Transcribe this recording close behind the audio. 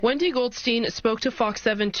Wendy Goldstein spoke to Fox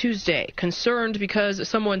 7 Tuesday, concerned because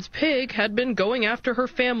someone's pig had been going after her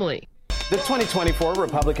family. The 2024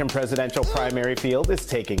 Republican presidential primary field is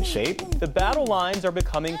taking shape. The battle lines are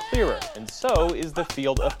becoming clearer, and so is the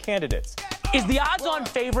field of candidates. Is the odds-on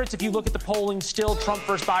favorites, if you look at the polling, still Trump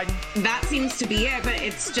versus Biden? That seems to be it, but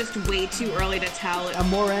it's just way too early to tell. I'm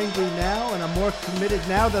more angry now, and I'm more committed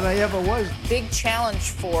now than I ever was. Big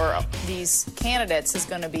challenge for these candidates is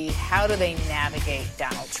going to be how do they navigate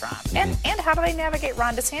Donald Trump? And how do they navigate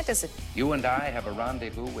Ron DeSantis? You and I have a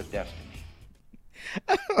rendezvous with destiny.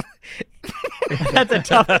 That's a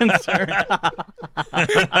tough concern.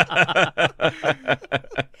 I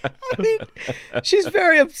mean, she's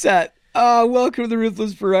very upset. Welcome to the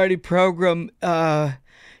Ruthless Variety Program.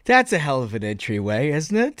 That's a hell of an entryway,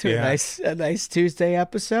 isn't it? To a nice Tuesday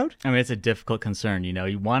episode. I mean, it's a difficult concern. You know,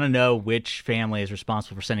 you want to know which family is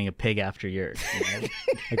responsible for sending a pig after yours. You know?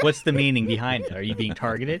 Like, what's the meaning behind it? Are you being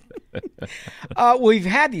targeted? We've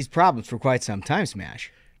had these problems for quite some time,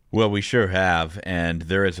 Smash. Well, we sure have, and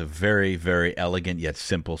there is a very, very elegant yet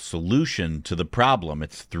simple solution to the problem.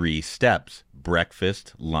 It's 3 steps: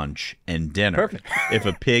 breakfast, lunch, and dinner. Perfect. If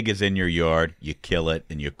a pig is in your yard, you kill it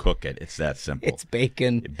and you cook it. It's that simple. It's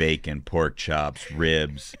bacon. Bacon, pork chops,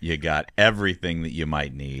 ribs. You got everything that you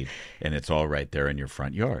might need, and it's all right there in your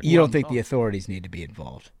front yard. You don't think the authorities need to be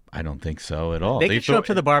involved? I don't think so at all. They can show up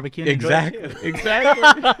to the barbecue. And exactly.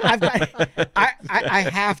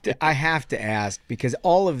 I have to ask, because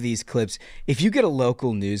all of these clips, if you get a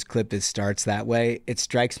local news clip that starts that way, it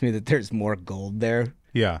strikes me that there's more gold there.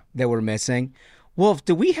 Yeah. That we're missing. Wolf,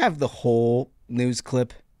 do we have the whole news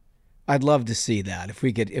clip? I'd love to see that. If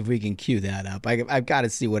we can cue that up, I've got to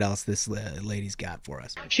see what else this lady's got for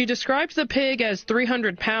us. She described the pig as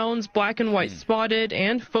 300 pounds, black and white spotted,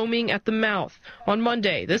 and foaming at the mouth. On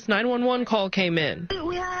Monday, this 911 call came in.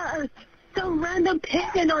 We had some random pig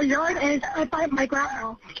in our yard, and I bite my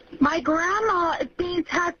grandma. My grandma is being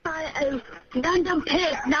attacked by a random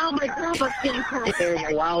pig. Now my grandma's being attacked.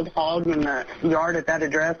 There's a wild hog in the yard at that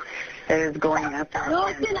address. Is going after.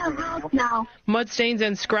 Look in our house now. Mud stains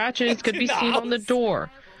and scratches could be seen on the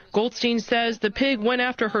door. Goldstein says the pig went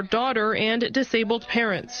after her daughter and disabled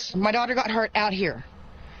parents. My daughter got hurt out here,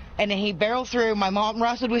 and then he barreled through. My mom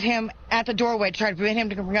wrestled with him at the doorway to try to prevent him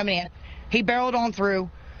from coming in. He barreled on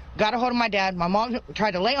through, got a hold of my dad. My mom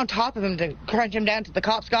tried to lay on top of him to crunch him down until the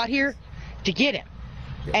cops got here to get him,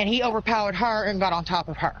 and he overpowered her and got on top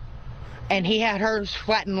of her, and he had hers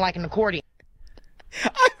flattened like an accordion.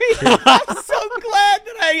 I mean, I'm so glad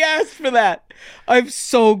that I asked for that. I'm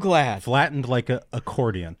so glad. Flattened like an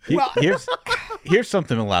accordion. Here's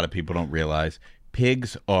something a lot of people don't realize.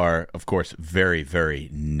 Pigs are, of course, very, very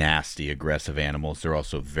nasty, aggressive animals. They're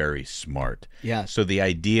also very smart. Yeah. So the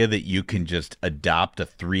idea that you can just adopt a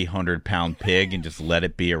 300-pound pig and just let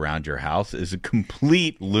it be around your house is a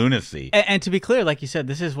complete lunacy. And to be clear, like you said,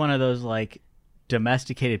 this is one of those, like,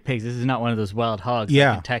 domesticated pigs. This is not one of those wild hogs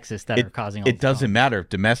like in Texas that are causing all it doesn't matter if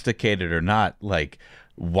domesticated or not. Like,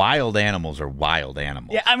 wild animals are wild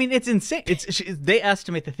animals. Yeah, I mean, it's insane. They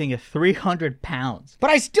estimate the thing at 300 pounds. But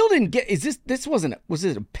I still didn't get, was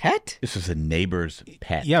it a pet? This is a neighbor's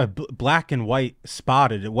pet. Yeah, black and white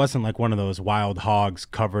spotted. It wasn't like one of those wild hogs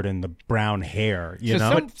covered in the brown hair, you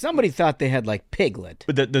know? Somebody thought they had like Piglet.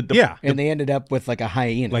 But and they ended up with like a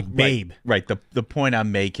hyena. Like Babe. Right. The point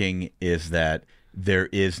I'm making is that there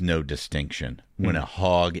is no distinction. When a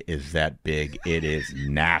hog is that big, it is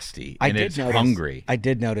nasty and it's hungry. I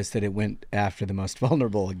did notice that it went after the most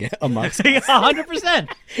vulnerable amongst us. 100%.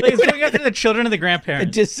 Like, it's going after the children and the grandparents.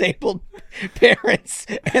 The disabled parents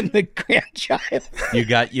and the grandchild. You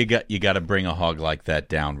got to bring a hog like that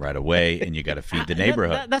down right away, and you got to feed the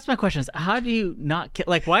neighborhood. That's my question: is how do you not kill?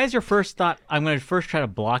 Like, why is your first thought? I'm going to first try to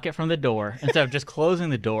block it from the door instead of just closing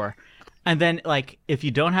the door. And then, like, if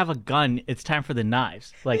you don't have a gun, it's time for the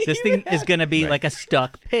knives. Like, this thing is going to be like a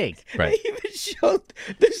stuck pig. Right. They even showed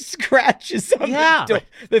the scratches on the door.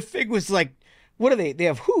 The pig was like, what are they? They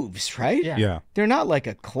have hooves, right? Yeah. They're not like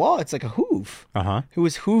a claw. It's like a hoof. Uh-huh. Who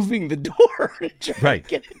was hooving the door. Right.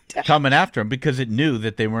 Coming after him because it knew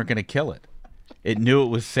that they weren't going to kill it. It knew it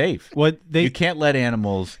was safe. You can't let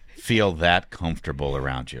animals feel that comfortable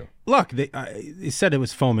around you. Look, they said it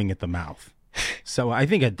was foaming at the mouth. So I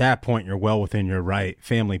think at that point you're well within your right,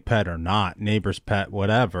 family pet or not, neighbor's pet,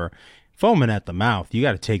 whatever. Foaming at the mouth, you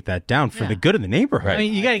got to take that down for the good of the neighborhood. Right. I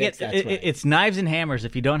mean, you got to get it's knives and hammers.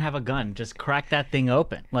 If you don't have a gun, just crack that thing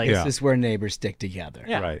open. Like This is where neighbors stick together.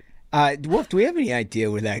 Yeah. Right. Wolf, do we have any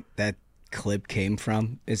idea where that clip came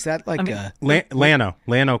from? Is that like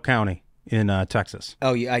Llano County? in Texas.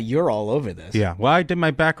 Oh, yeah, you're all over this. Yeah. Well, I did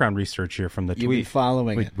my background research here from the You've tweet. been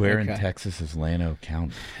following it. Where in Texas is Llano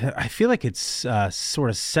County? I feel like it's sort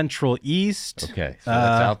of central east. Okay, so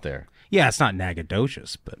that's out there. Yeah, it's not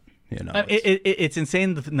Nacogdoches, but you know, it's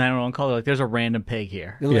insane. The 911 call, like, there's a random pig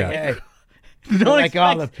here. Yeah. No, like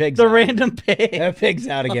all the pigs. The random pig. That pig's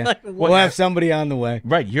out again. Like, we'll have somebody on the way.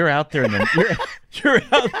 Right, you're out there, you're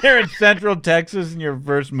out there in Central Texas, and your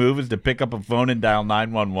first move is to pick up a phone and dial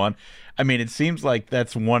 911. I mean, it seems like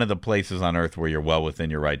that's one of the places on earth where you're well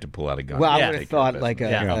within your right to pull out a gun. Well, I would have thought like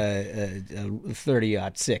a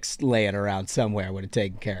 30-06 laying around somewhere would have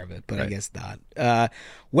taken care of it, but I guess not.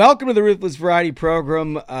 Welcome to the Ruthless Variety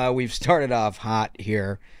Program. We've started off hot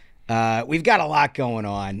here. We've got a lot going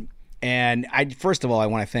on. And first of all, I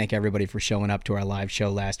want to thank everybody for showing up to our live show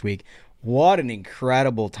last week. What an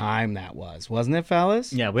incredible time that was, wasn't it,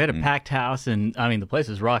 fellas? Yeah, we had a packed house, and I mean, the place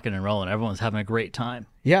was rocking and rolling. Everyone's having a great time.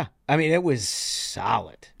 Yeah, I mean, it was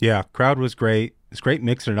solid. Yeah, crowd was great. It's great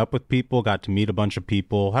mixing it up with people. Got to meet a bunch of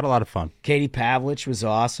people. Had a lot of fun. Katie Pavlich was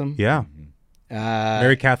awesome. Yeah.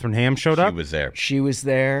 Mary Catherine Ham showed up. She was there. She was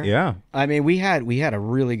there. Yeah. I mean, we had a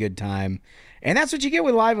really good time, and that's what you get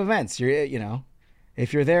with live events.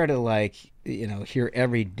 If you're there to hear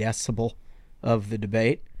every decibel of the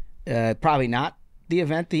debate, probably not the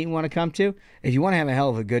event that you want to come to. If you want to have a hell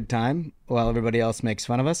of a good time while everybody else makes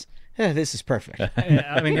fun of us, this is perfect.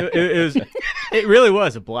 I mean, it really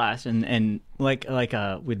was a blast, and like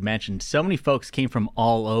we'd mentioned, so many folks came from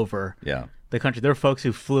all over the country. There were folks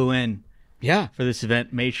who flew in. Yeah, for this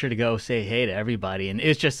event, made sure to go say hey to everybody, and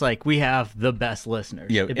it's just like we have the best listeners.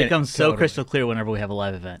 Yeah, it becomes so crystal clear whenever we have a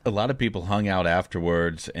live event. A lot of people hung out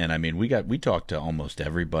afterwards, and I mean, we talked to almost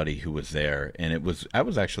everybody who was there, and that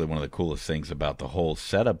was actually one of the coolest things about the whole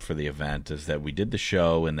setup for the event is that we did the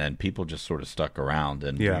show, and then people just sort of stuck around,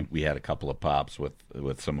 and we had a couple of pops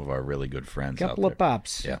with some of our really good friends. Couple of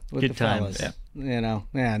pops, with good the times. fellas. No,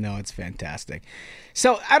 it's fantastic.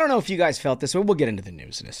 So I don't know if you guys felt this way. We'll get into the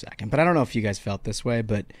news in a second, but I don't know if you guys felt this way,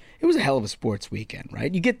 but it was a hell of a sports weekend,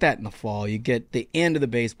 right? You get that in the fall. You get the end of the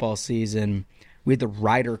baseball season. We had the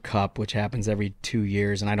Ryder Cup, which happens every 2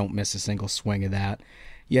 years, and I don't miss a single swing of that.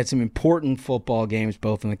 You had some important football games,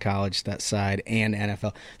 both on the college side and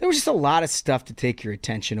NFL. There was just a lot of stuff to take your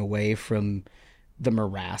attention away from the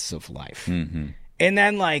morass of life. Mm-hmm. And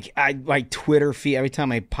then, my Twitter feed, every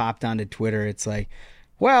time I popped onto Twitter, it's like,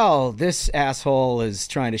 well, this asshole is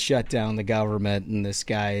trying to shut down the government, and this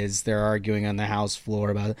guy they're arguing on the House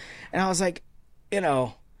floor about it. And I was like,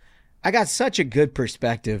 I got such a good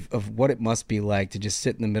perspective of what it must be like to just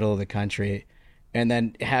sit in the middle of the country and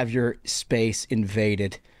then have your space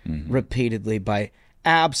invaded repeatedly by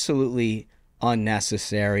absolutely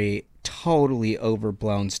unnecessary, totally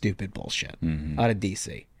overblown, stupid bullshit out of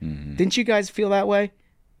D.C. Mm-hmm. Didn't you guys feel that way?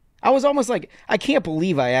 I was almost like, I can't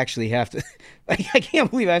believe I actually have to. I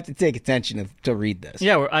can't believe I have to take attention to read this.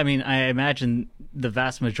 Yeah, I mean, I imagine the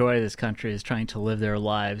vast majority of this country is trying to live their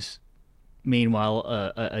lives.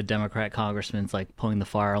 Meanwhile, a Democrat congressman's like pulling the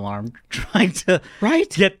fire alarm, trying to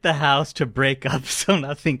get the House to break up so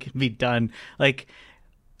nothing can be done. Like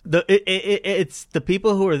it's the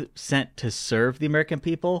people who are sent to serve the American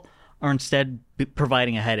people are instead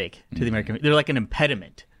providing a headache to the American. They're like an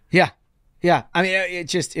impediment. Yeah. Yeah, I mean,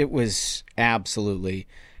 it was absolutely,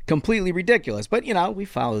 completely ridiculous. But, we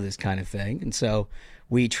follow this kind of thing. And so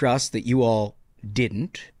we trust that you all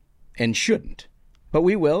didn't and shouldn't. But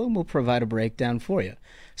we will, and we'll provide a breakdown for you.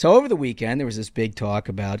 So over the weekend, there was this big talk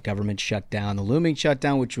about government shutdown, the looming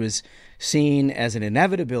shutdown, which was seen as an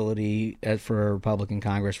inevitability for a Republican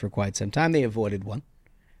Congress for quite some time. They avoided one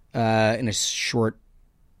in a short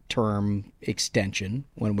term extension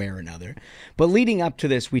one way or another. But leading up to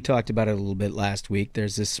this, we talked about it a little bit last week.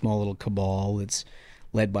 There's this small little cabal that's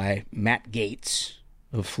led by Matt Gaetz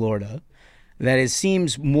of Florida that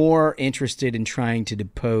seems more interested in trying to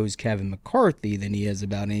depose Kevin McCarthy than he is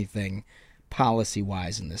about anything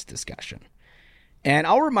policy-wise in this discussion. And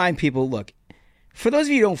I'll remind people, look, for those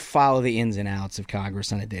of you who don't follow the ins and outs of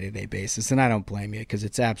Congress on a day-to-day basis, and I don't blame you because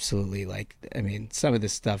it's absolutely some of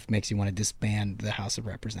this stuff makes you want to disband the House of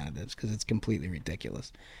Representatives because it's completely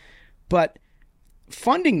ridiculous. But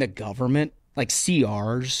funding the government, like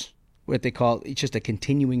CRs, what they call it's just a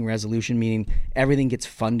continuing resolution, meaning everything gets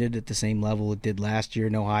funded at the same level it did last year,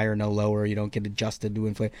 no higher, no lower, you don't get adjusted to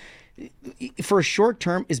inflation. For a short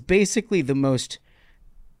term is basically the most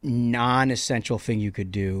non-essential thing you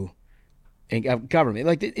could do in government.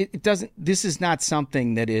 Like it doesn't. This is not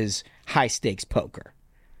something that is high stakes poker,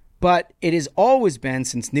 but it has always been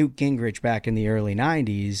since Newt Gingrich back in the early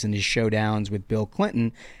 '90s and his showdowns with Bill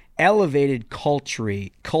Clinton, elevated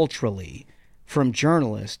culturally from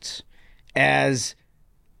journalists as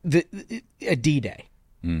a D-Day.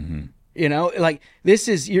 Mm-hmm. You know, like this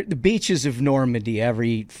is the beaches of Normandy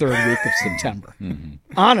every third week of September.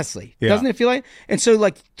 Honestly, doesn't it feel like? And so,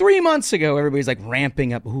 like 3 months ago, everybody's like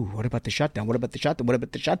ramping up. Ooh, what about the shutdown? What about the shutdown? What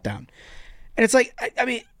about the shutdown? And it's like, I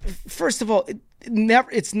mean, first of all,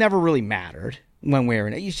 it's never really mattered one way or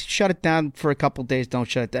another. You shut it down for a couple of days, don't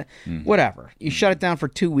shut it down. Whatever. You shut it down for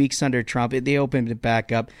 2 weeks under Trump. They opened it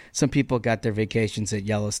back up. Some people got their vacations at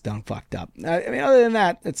Yellowstone fucked up. I mean, other than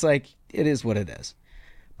that, it's like, it is what it is.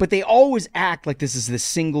 But they always act like this is the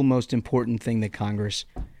single most important thing that Congress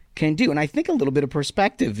can do. And I think a little bit of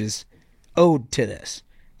perspective is owed to this.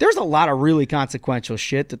 There's a lot of really consequential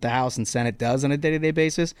shit that the House and Senate does on a day-to-day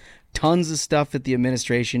basis. Tons of stuff that the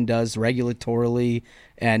administration does regulatorily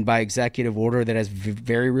and by executive order that has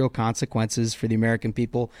very real consequences for the American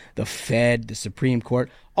people. The Fed, the Supreme Court,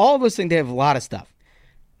 all of those things, they have a lot of stuff.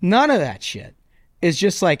 None of that shit is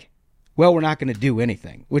just like, well, we're not going to do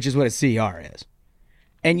anything, which is what a CR is.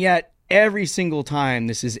 And yet, every single time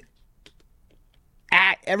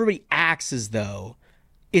everybody acts as though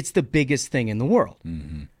it's the biggest thing in the world.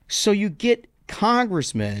 Mm-hmm. So you get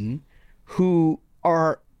congressmen who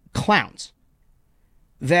are clowns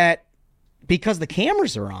that, because the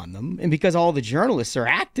cameras are on them and because all the journalists are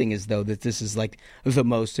acting as though that this is like the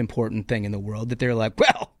most important thing in the world, that they're like,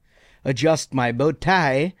 well, adjust my bow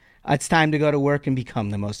tie. It's time to go to work and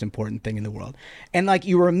become the most important thing in the world. And like,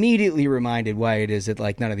 you were immediately reminded why it is that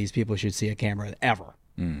like none of these people should see a camera ever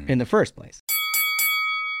in the first place.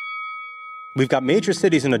 We've got major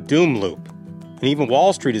cities in a doom loop, and even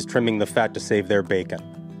Wall Street is trimming the fat to save their bacon.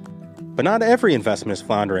 But not every investment is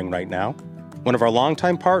floundering right now. One of our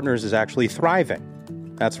longtime partners is actually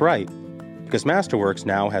thriving. That's right, because Masterworks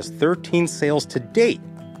now has 13 sales to date.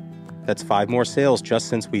 That's 5 more sales just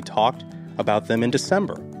since we talked about them in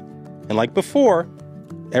December. And like before,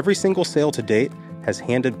 every single sale to date has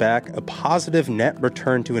handed back a positive net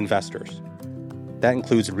return to investors. That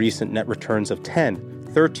includes recent net returns of 10,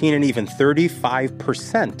 13, and even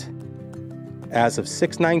 35%. As of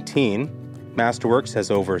 6/19, Masterworks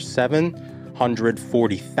has over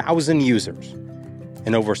 740,000 users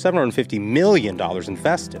and over $750 million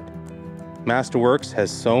invested. Masterworks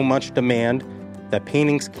has so much demand that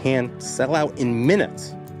paintings can sell out in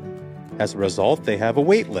minutes. As a result, they have a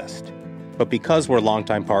wait list. But because we're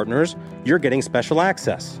longtime partners, you're getting special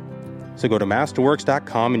access. So go to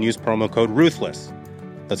masterworks.com and use promo code RUTHLESS.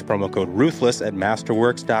 That's promo code RUTHLESS at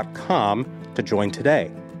masterworks.com to join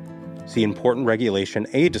today. See important Regulation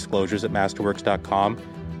A disclosures at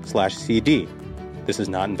masterworks.com/CD. This is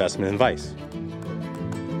not investment advice.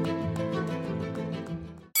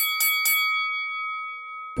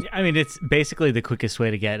 I mean, it's basically the quickest way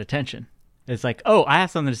to get attention. It's like, oh, I have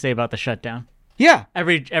something to say about the shutdown. Yeah.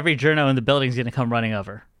 Every journo in the building is going to come running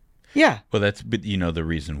over. Yeah. Well, the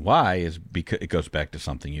reason why is because it goes back to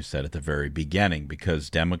something you said at the very beginning, because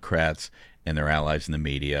Democrats and their allies in the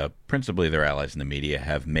media, principally their allies in the media,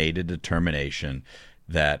 have made a determination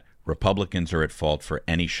that Republicans are at fault for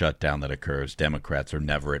any shutdown that occurs. Democrats are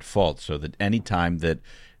never at fault. So that any time that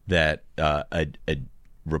a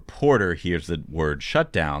reporter hears the word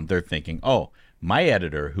shutdown, they're thinking, oh, my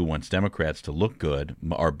editor who wants Democrats to look good,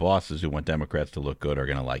 our bosses who want Democrats to look good are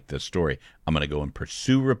going to like this story. I'm going to go and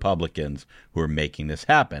pursue Republicans who are making this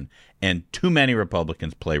happen. And too many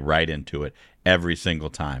Republicans play right into it every single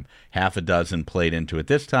time. Half a dozen played into it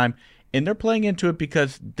this time, and they're playing into it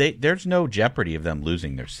because there's no jeopardy of them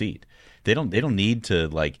losing their seat. They don't need to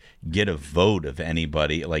like get a vote of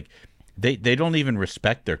anybody. Like they don't even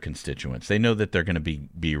respect their constituents. They know that they're going to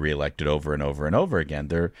be reelected over and over and over again.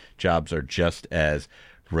 Their jobs are just as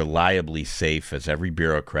reliably safe as every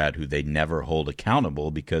bureaucrat who they never hold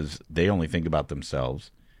accountable because they only think about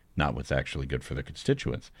themselves, not what's actually good for their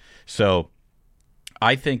constituents. So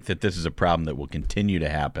I think that this is a problem that will continue to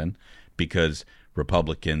happen because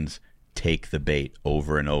Republicans take the bait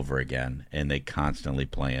over and over again, and they constantly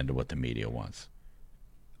play into what the media wants.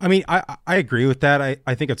 I mean, I agree with that.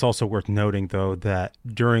 I think it's also worth noting, though, that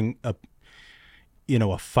during a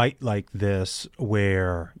fight like this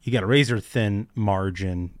where you got a razor-thin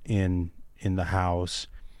margin in the House,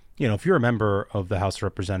 if you're a member of the House of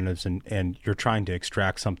Representatives and you're trying to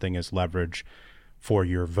extract something as leverage for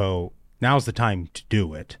your vote, now's the time to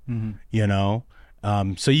do it,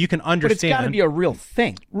 so you can understand. But it's got to be a real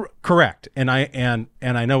thing. Correct. And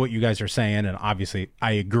I know what you guys are saying, and obviously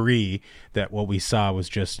I agree that what we saw was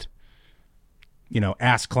just,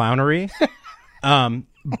 ass clownery.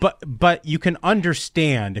 But you can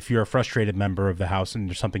understand if you're a frustrated member of the House and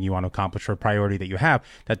there's something you want to accomplish or a priority that you have,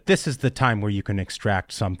 that this is the time where you can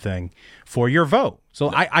extract something for your vote.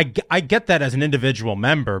 So I get that as an individual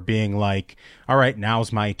member being like, all right,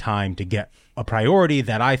 now's my time to get a priority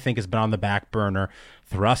that I think has been on the back burner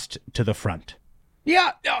thrust to the front.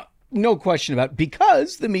 Yeah, no question about it,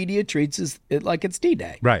 because the media treats it like it's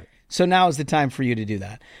D-Day. Right. So now is the time for you to do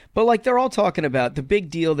that. But like they're all talking about the big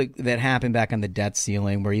deal that happened back on the debt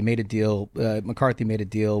ceiling where he made a deal, McCarthy made a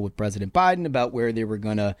deal with President Biden about where they were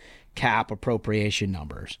going to cap appropriation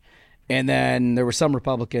numbers. And then there were some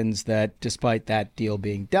Republicans that, despite that deal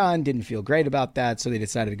being done, didn't feel great about that. So they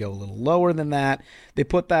decided to go a little lower than that. They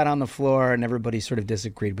put that on the floor and everybody sort of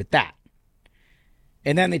disagreed with that.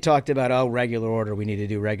 And then they talked about, regular order, we need to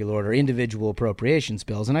do regular order, individual appropriations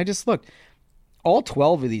bills. And I just looked. All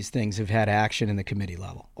 12 of these things have had action in the committee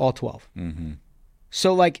level. All 12. Mm-hmm.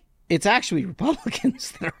 So, like, it's actually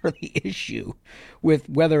Republicans that are the issue with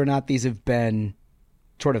whether or not these have been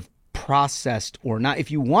sort of processed or not. If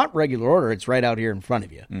you want regular order, it's right out here in front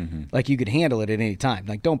of you. Mm-hmm. Like, you could handle it at any time.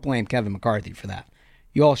 Like, don't blame Kevin McCarthy for that.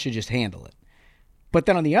 You all should just handle it. But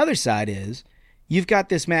then on the other side is you've got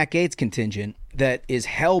this Matt Gaetz contingent that is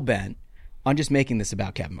hell-bent on just making this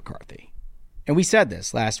about Kevin McCarthy. And we said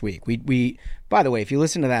this last week. We by the way, if you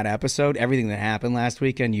listen to that episode, everything that happened last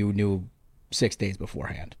weekend, you knew 6 days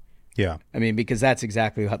beforehand. Yeah. I mean, because that's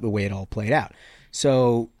exactly the way it all played out.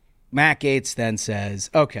 So Matt Gaetz then says,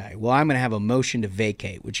 okay, well, I'm going to have a motion to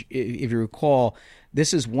vacate, which, if you recall,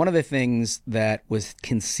 this is one of the things that was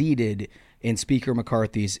conceded in Speaker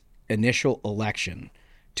McCarthy's initial election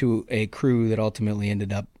to a crew that ultimately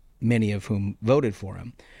ended up, many of whom voted for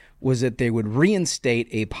him, was that they would reinstate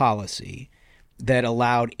a policy that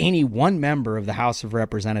allowed any one member of the House of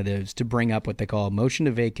Representatives to bring up what they call a motion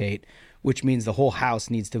to vacate, which means the whole House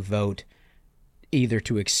needs to vote either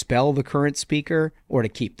to expel the current speaker or to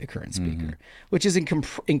keep the current speaker, which is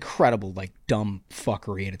incredible, like dumb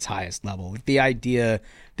fuckery at its highest level. The idea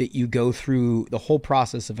that you go through the whole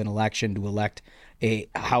process of an election to elect a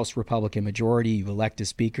House Republican majority, you elect a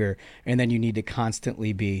speaker, and then you need to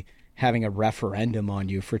constantly be having a referendum on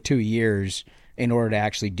you for 2 years in order to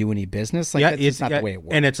actually do any business. Like, that's not the way it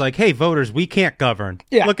works. And it's like, hey, voters, we can't govern.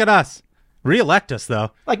 Yeah. Look at us. Reelect us,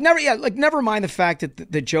 though. Never mind the fact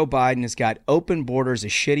that Joe Biden has got open borders, a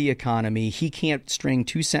shitty economy. He can't string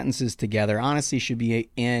two sentences together. Honestly, should be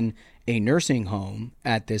in a nursing home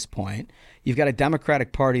at this point. You've got a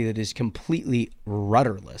Democratic Party that is completely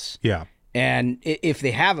rudderless. Yeah. And if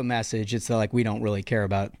they have a message, it's like, we don't really care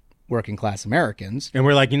about working class Americans. And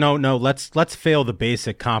we're like, no, let's fail the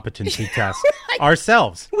basic competency test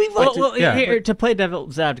ourselves. Here, to play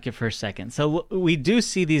devil's advocate for a second. So we do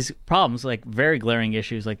see these problems, like very glaring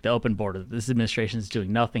issues like the open border that this administration is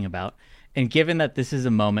doing nothing about. And given that this is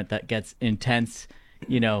a moment that gets intense,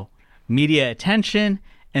 media attention,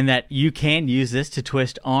 and that you can use this to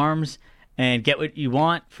twist arms and get what you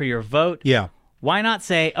want for your vote. Yeah. Why not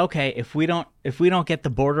say, okay, if we don't get the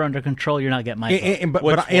border under control, you're not getting my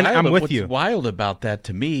vote. I'm with you. What's wild about that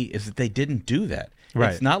to me is that they didn't do that.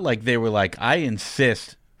 Right. It's not like they were like, I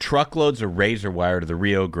insist truckloads of razor wire to the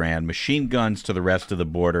Rio Grande, machine guns to the rest of the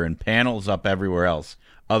border, and panels up everywhere else.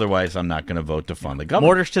 Otherwise, I'm not going to vote to fund the government.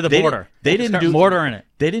 Mortars to the border. They didn't do mortar in it.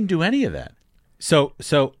 They didn't do any of that. So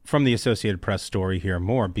from the Associated Press story here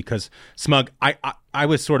more, because Smug, I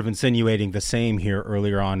was sort of insinuating the same here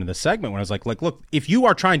earlier on in the segment when I was like, look, if you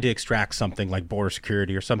are trying to extract something like border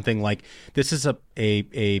security or something like this is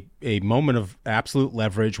a moment of absolute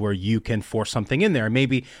leverage where you can force something in there.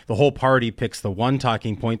 Maybe the whole party picks the one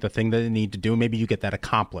talking point, the thing that they need to do, and maybe you get that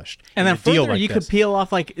accomplished. And then further, you could peel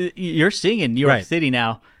off, like you're seeing in New York City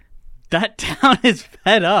now. That town is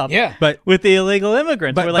fed up with the illegal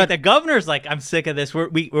immigrants. But the governor's like, I'm sick of this.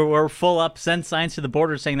 We're full up. Send signs to the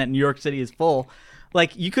border saying that New York City is full.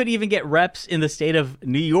 Like, you could even get reps in the state of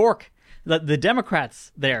New York, the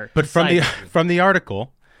Democrats there. But from the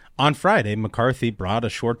article, on Friday, McCarthy brought a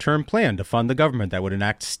short-term plan to fund the government that would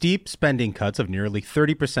enact steep spending cuts of nearly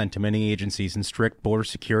 30% to many agencies and strict border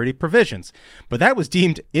security provisions. But that was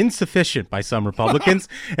deemed insufficient by some Republicans,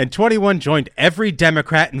 and 21 joined every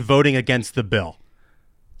Democrat in voting against the bill.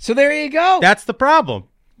 So there you go. That's the problem.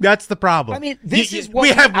 I mean, this is what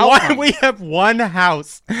we have one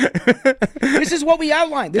house. This is what we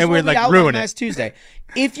outlined. This is what we outlined last Tuesday.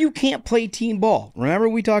 If you can't play team ball, remember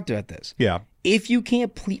we talked about this. Yeah. If you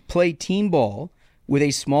can't play team ball with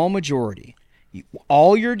a small majority,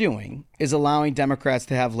 all you're doing is allowing Democrats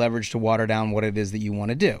to have leverage to water down what it is that you want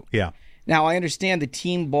to do. Yeah. Now, I understand the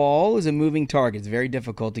team ball is a moving target. It's very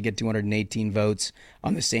difficult to get 218 votes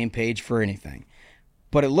on the same page for anything.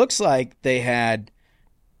 But it looks like they had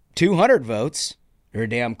 200 votes, or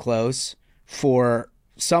damn close, for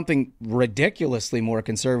something ridiculously more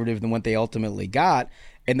conservative than what they ultimately got.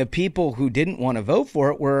 And the people who didn't want to vote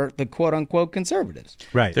for it were the quote-unquote conservatives.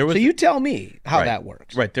 Right. So you tell me how that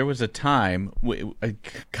works. Right. There was a time,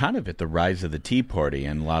 kind of at the rise of the Tea Party,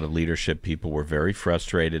 and a lot of leadership people were very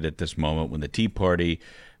frustrated at this moment when the Tea Party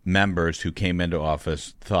members who came into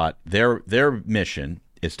office thought their mission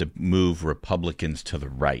is to move Republicans to the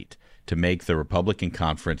right, to make the Republican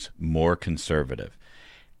conference more conservative.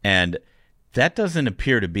 And that doesn't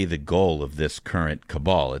appear to be the goal of this current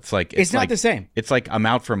cabal. It's not like the same. It's like I'm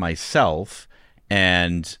out for myself,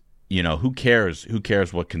 and who cares? Who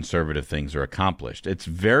cares what conservative things are accomplished? It's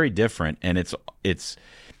very different, and it's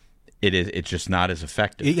just not as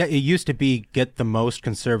effective. It used to be get the most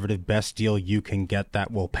conservative best deal you can get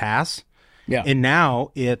that will pass. Yeah. And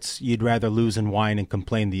now it's you'd rather lose and whine and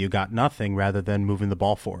complain that you got nothing rather than moving the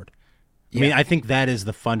ball forward. I mean, I think that is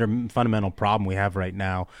the fundamental problem we have right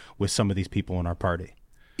now with some of these people in our party.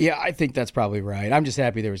 Yeah, I think that's probably right. I'm just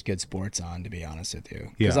happy there was good sports on, to be honest with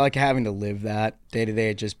you. Because I like having to live that day to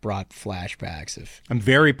day. It just brought flashbacks of. I'm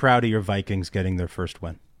very proud of your Vikings getting their first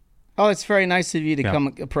win. Oh, it's very nice of you to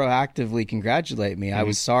come proactively congratulate me. Mm-hmm. I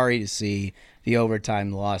was sorry to see the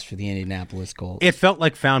overtime loss for the Indianapolis Colts. It felt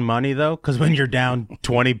like found money, though, because when you're down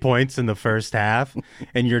 20 points in the first half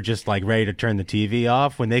and you're just like ready to turn the TV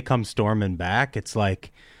off, when they come storming back, it's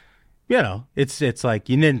like, it's like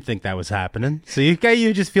you didn't think that was happening. So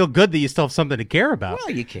you just feel good that you still have something to care about.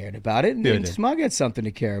 Well, you cared about it. And Smug had something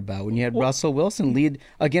to care about when you had Russell Wilson lead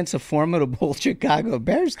against a formidable Chicago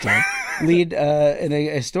Bears team, lead in a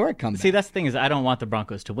historic comeback. See, that's the thing is I don't want the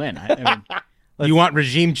Broncos to win. I mean, you want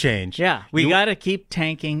regime change. Yeah, we got to keep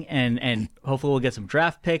tanking, and hopefully we'll get some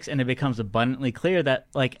draft picks, and it becomes abundantly clear that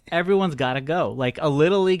everyone's got to go. A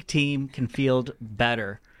Little League team can field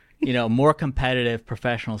better, more competitive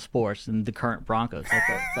professional sports than the current Broncos.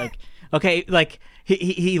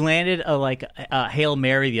 He landed a Hail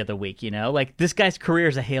Mary the other week, this guy's career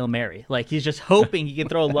is a Hail Mary. He's just hoping he can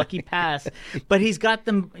throw a lucky pass, but he's got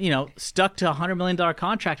them, stuck to a $100 million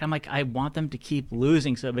contract. I'm I want them to keep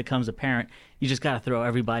losing so it becomes apparent. You just got to throw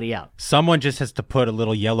everybody out. Someone just has to put a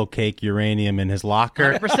little yellow cake uranium in his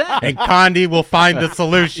locker, 100%. And Condi will find the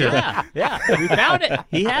solution. Yeah, we found it.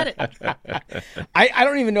 He had it. I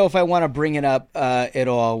don't even know if I want to bring it up at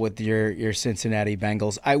all with your Cincinnati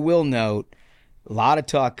Bengals. I will note a lot of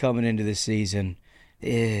talk coming into the season.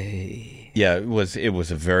 Yeah, it was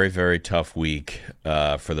a very, very tough week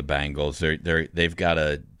for the Bengals. They've got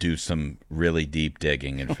to do some really deep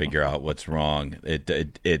digging and figure out what's wrong.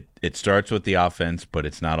 It starts with the offense, but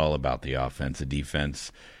it's not all about the offense. The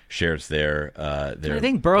defense shares their I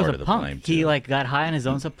think Burrow's a punk. He got high on his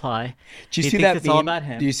own supply. Do you see that? It's all about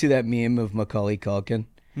him. Do you see that meme of Macaulay Culkin?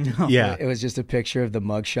 No. Yeah, it was just a picture of the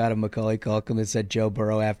mugshot of Macaulay Culkin that said Joe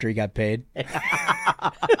Burrow after he got paid.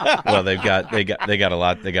 Well, they got a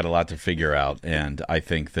lot to figure out, and I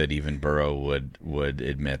think that even Burrow would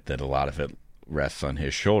admit that a lot of it rests on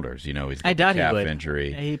his shoulders. He's got I doubt a calf he would.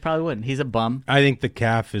 injury. He probably wouldn't. He's a bum. I think the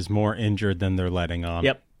calf is more injured than they're letting on.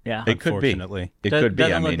 Yep. Yeah. It could be. It could be.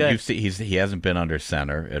 I mean, he hasn't been under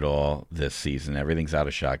center at all this season. Everything's out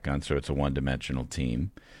of shotgun, so it's a one-dimensional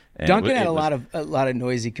team. And Duncan had a lot of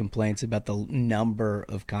noisy complaints about the number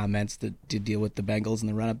of comments to deal with the Bengals in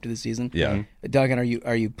the run-up to the season. Yeah, Duncan,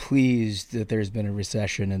 are you pleased that there's been a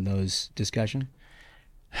recession in those discussions?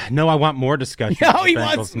 No, I want more discussion. No, he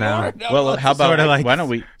wants now. more. No, well, how about why don't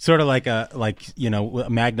we a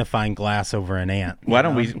magnifying glass over an ant? Why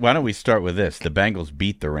don't we start with this? The Bengals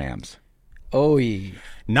beat the Rams. Oh,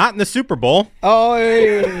 not in the Super Bowl. Oh,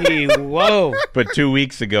 whoa! But 2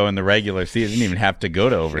 weeks ago in the regular season, didn't even have to go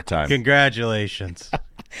to overtime. Congratulations.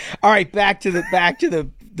 All right, back to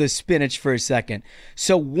the spinach for a second.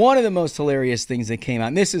 So one of the most hilarious things that came out,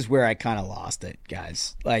 and this is where I kind of lost it,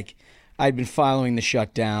 guys. I'd been following the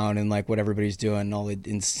shutdown and what everybody's doing, and all the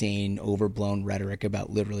insane, overblown rhetoric about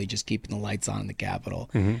literally just keeping the lights on in the Capitol.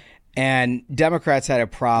 Mm-hmm. And Democrats had a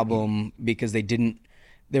problem because they didn't.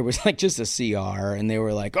 There was just a CR, and they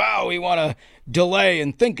were like, "Oh, we want to delay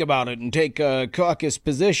and think about it and take a caucus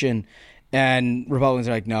position." And Republicans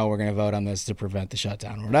are like, "No, we're going to vote on this to prevent the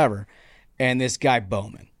shutdown or whatever." And this guy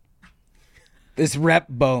Bowman, this Rep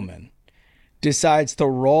Bowman, decides to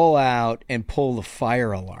roll out and pull the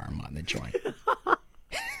fire alarm on the joint.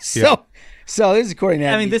 So this is according to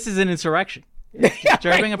that. I mean, this is an insurrection.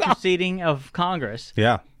 Disturbing a proceeding of Congress.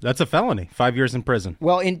 Yeah, that's a felony. 5 years in prison.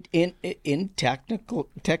 Well, in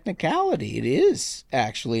technicality, it is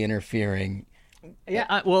actually interfering.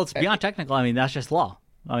 Yeah, well, it's beyond technical. I mean, that's just law.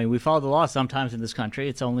 I mean, we follow the law sometimes in this country.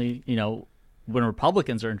 It's only, when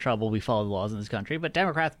Republicans are in trouble, we follow the laws in this country, but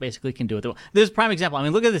Democrats basically can do what they want. This is a prime example. I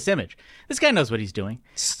mean, look at this image. This guy knows what he's doing.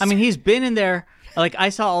 I mean, he's been in there. Like, I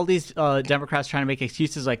saw all these Democrats trying to make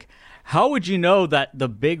excuses like, how would you know that the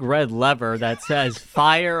big red lever that says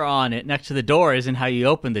fire on it next to the door isn't how you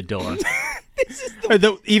open the door?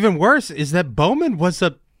 Even worse is that Bowman was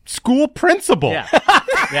a school principal. Yeah.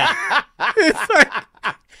 Yeah. It's like,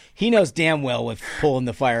 he knows damn well what pulling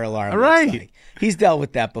the fire alarm right. looks like. He's dealt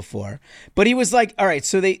with that before. But he was like, all right,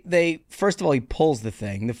 so they first of all, he pulls the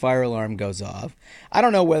thing. The fire alarm goes off. I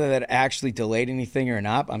don't know whether that actually delayed anything or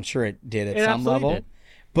not. I'm sure it did at some level.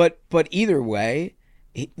 Did. But either way,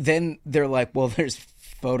 then they're like, well, there's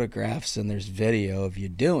photographs and there's video of you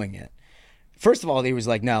doing it. First of all, he was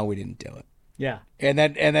like, no, we didn't do it. Yeah. And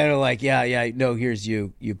then they're like, yeah, no, here's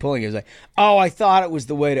you pulling it. It was like, oh, I thought it was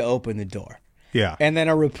the way to open the door. Yeah. And then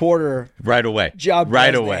a reporter right away,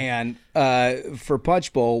 for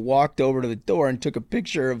Punch Bowl walked over to the door and took a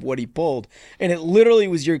picture of what he pulled. And it literally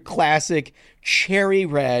was your classic cherry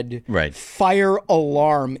red fire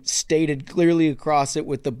alarm stated clearly across it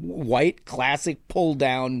with the white classic pull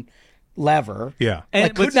down lever. Yeah.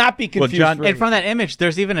 And could not be confused. Well, John, and from that image,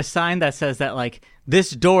 there's even a sign that says that, like,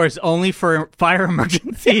 this door is only for fire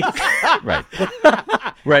emergencies. Right.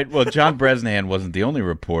 Right. Well, John Bresnahan wasn't the only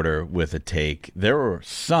reporter with a take. There were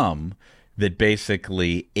some that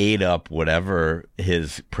basically ate up whatever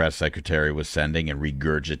his press secretary was sending and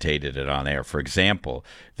regurgitated it on air. For example,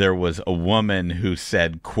 there was a woman who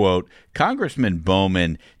said, quote, Congressman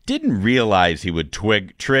Bowman didn't realize he would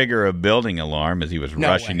trigger a building alarm as he was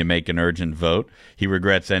rushing to make an urgent vote. He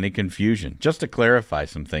regrets any confusion. Just to clarify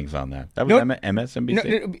some things on that. That was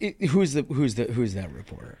MSNBC. No, who's that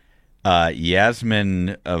reporter?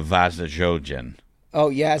 Yasmin Vazajojan. Oh,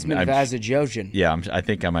 Yasmin Vazajojan. Yeah, I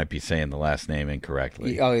think I might be saying the last name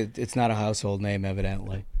incorrectly. Oh, it's not a household name,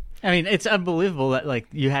 evidently. I mean, it's unbelievable that, like,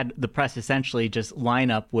 you had the press essentially just line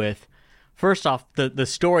up with, first off, the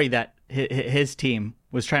story that his team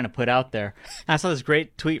was trying to put out there. I saw this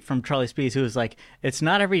great tweet from Charlie Spees who was like, it's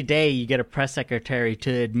not every day you get a press secretary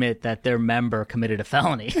to admit that their member committed a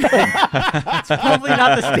felony. It's probably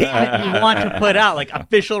not the statement you want to put out. Like,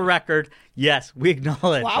 official record, yes, we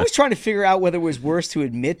acknowledge. Well, I was trying to figure out whether it was worse to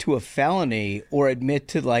admit to a felony or admit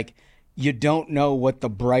to, like, you don't know what the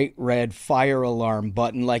bright red fire alarm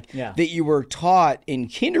button, that you were taught in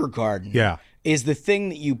kindergarten. Yeah. Is the thing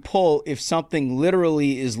that you pull if something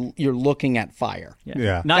literally is you're looking at fire.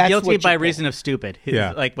 Yeah. Not guilty by reason of stupid.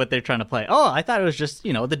 Yeah. Like what they're trying to play. Oh, I thought it was just,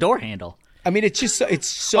 the door handle. I mean, it's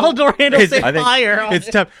so all door handles say fire. It's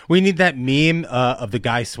tough. We need that meme of the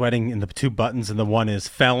guy sweating in the two buttons, and the one is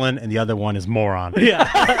felon and the other one is moron. Yeah.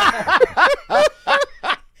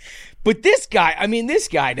 But this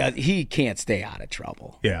guy he can't stay out of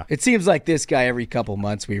trouble. Yeah. It seems like this guy every couple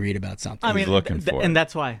months we read about something. I mean, he's looking for.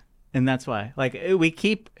 And that's why. Like, we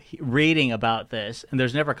keep reading about this, and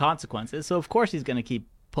there's never consequences. So, of course, he's going to keep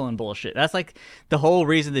pulling bullshit. That's like the whole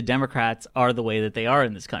reason the Democrats are the way that they are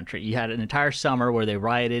in this country. You had an entire summer where they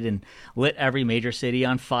rioted and lit every major city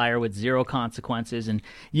on fire with zero consequences. And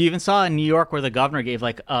you even saw in New York where the governor gave,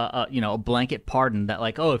 like, a blanket pardon that,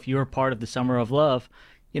 like, oh, if you were part of the Summer of Love,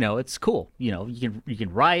 it's cool. You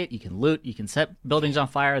can riot, you can loot, you can set buildings on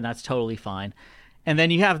fire, and that's totally fine. And then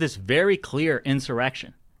you have this very clear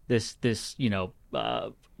insurrection. This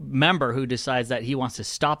member who decides that he wants to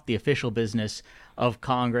stop the official business of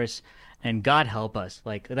Congress, and God help us,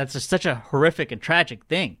 like, that's just such a horrific and tragic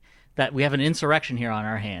thing that we have an insurrection here on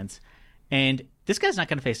our hands, and this guy's not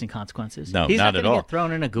going to face any consequences. No, he's not not at all. Get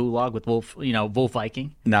thrown in a gulag with Wolf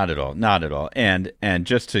Viking. Not at all. And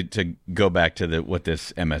just to go back to what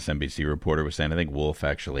this MSNBC reporter was saying, I think Wolf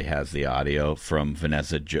actually has the audio from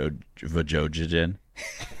Vanessa Vajojian.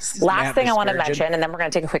 Last thing I want to mention, and then we're going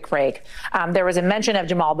to take a quick break. There was a mention of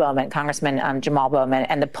Congressman Jamal Bowman,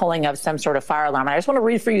 and the pulling of some sort of fire alarm. And I just want to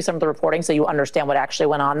read for you some of the reporting so you understand what actually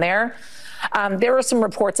went on there. There were some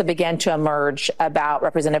reports that began to emerge about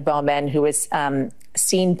Representative Bowman, who was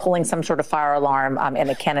seen pulling some sort of fire alarm in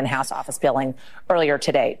the Cannon House office building earlier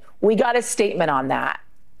today. We got a statement on that.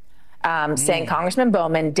 Saying Congressman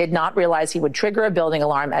Bowman did not realize he would trigger a building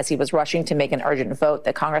alarm as he was rushing to make an urgent vote.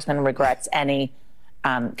 The congressman regrets any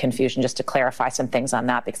confusion, just to clarify some things on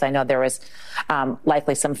that, because I know there was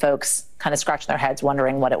likely some folks kind of scratching their heads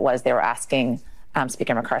wondering what it was they were asking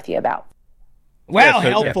Speaker McCarthy about. Well,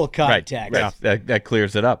 helpful context. Right. That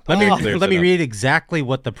clears it up. Let me read exactly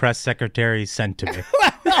what the press secretary sent to me.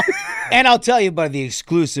 And I'll tell you by the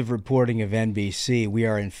exclusive reporting of NBC, we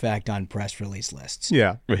are in fact on press release lists.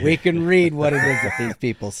 Yeah. We can read what it is that these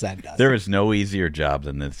people send us. There is no easier job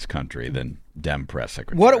in this country than Dem press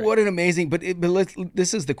secretary. What an amazing,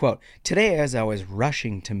 this is the quote. Today, as I was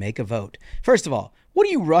rushing to make a vote. First of all, what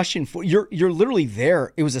are you rushing for? You're literally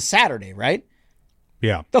there. It was a Saturday, right?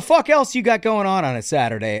 Yeah. The fuck else you got going on a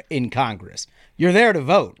Saturday in Congress? You're there to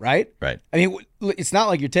vote, right? Right. I mean, it's not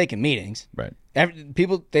like you're taking meetings. Right.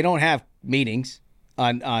 People, they don't have meetings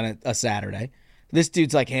on a Saturday. This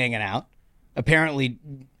dude's like hanging out. Apparently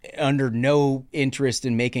under no interest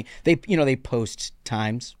in making, they post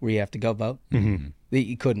times where you have to go vote. Mm-hmm.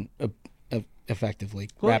 You couldn't effectively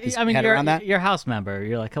wrap his head around that. You're a House member.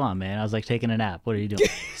 You're like, come on, man. I was like taking a nap. What are you doing?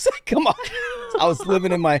 He's like, come on. I was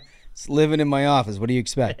living in my office. What do you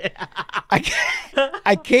expect?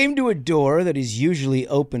 I came to a door that is usually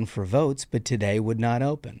open for votes, but today would not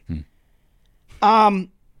open.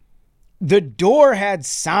 The door had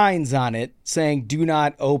signs on it saying "Do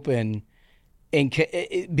not open,"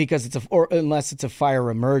 because unless it's a fire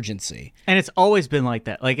emergency. And it's always been like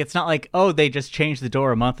that. Like, it's not like, oh, they just changed the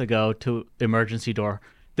door a month ago to emergency door.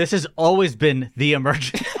 This has always been the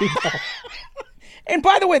emergency door. And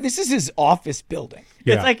by the way, this is his office building.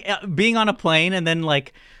 Yeah. It's like being on a plane and then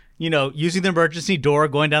like, using the emergency door,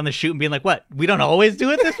 going down the chute and being like, what? We don't always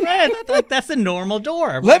do it this way? Like, that's a normal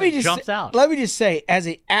door. Let me just say, as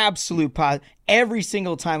an absolute positive, every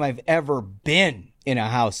single time I've ever been in a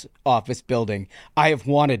house office building, I have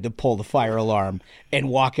wanted to pull the fire alarm and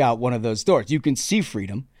walk out one of those doors. You can see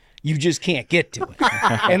freedom. You just can't get to it.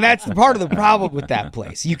 And that's part of the problem with that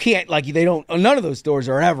place. You can't, none of those doors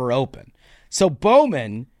are ever open. So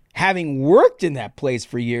Bowman, having worked in that place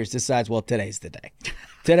for years, decides, well, today's the day.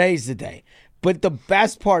 Today's the day. But the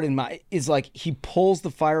best part is like he pulls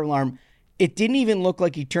the fire alarm. It didn't even look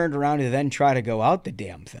like he turned around to then try to go out the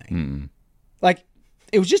damn thing. Mm. Like,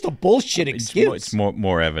 it was just a bullshit excuse. It's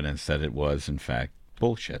more evidence that it was, in fact,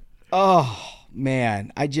 bullshit. Oh,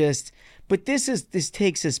 man. But this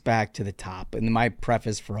takes us back to the top. And my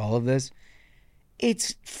preface for all of this,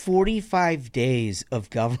 it's 45 days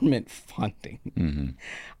of government funding. Mm-hmm.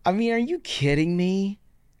 I mean, are you kidding me?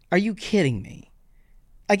 Are you kidding me?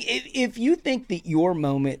 Like, if you think that your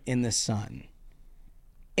moment in the sun,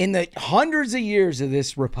 in the hundreds of years of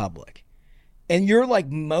this republic, and your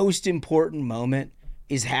most important moment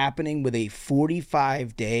is happening with a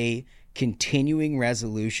 45-day continuing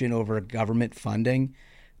resolution over government funding,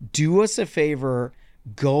 do us a favor,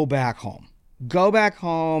 go back home. Go back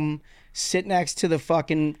home, sit next to the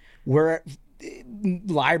fucking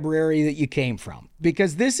library that you came from.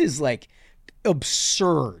 Because this is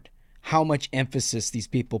absurd how much emphasis these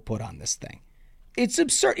people put on this thing. It's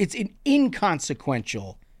absurd. It's an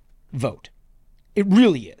inconsequential vote. It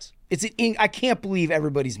really is. I can't believe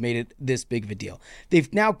everybody's made it this big of a deal.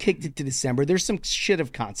 They've now kicked it to December. There's some shit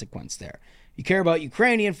of consequence there. You care about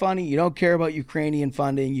Ukrainian funding. You don't care about Ukrainian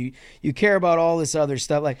funding. You care about all this other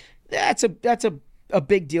stuff. That's a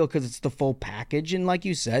big deal because it's the full package. And like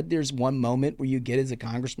you said, there's one moment where you get as a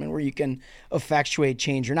congressman where you can effectuate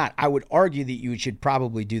change or not. I would argue that you should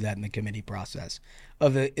probably do that in the committee process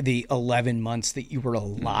of the 11 months that you were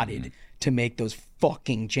allotted to make those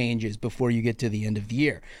fucking changes before you get to the end of the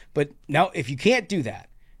year. But no, if you can't do that,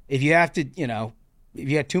 if you have to, if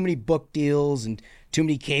you have too many book deals and too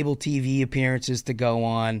many cable TV appearances to go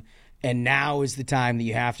on, and now is the time that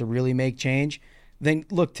you have to really make change, then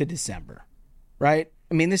look to December. Right?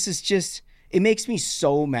 I mean, this is just, it makes me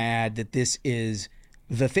so mad that this is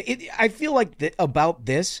the thing. I feel about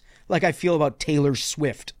this, like I feel about Taylor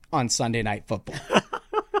Swift on Sunday Night Football.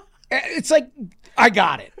 It's like, I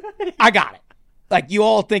got it. Like, you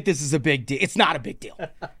all think this is a big deal. It's not a big deal.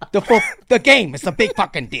 The game is a big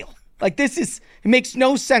fucking deal. It makes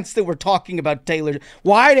no sense that we're talking about Taylor.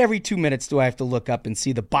 Why every 2 minutes do I have to look up and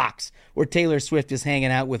see the box where Taylor Swift is hanging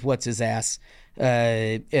out with what's his ass?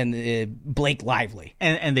 And Blake Lively.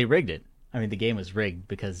 And they rigged it. I mean, the game was rigged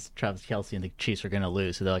because Travis Kelce and the Chiefs are going to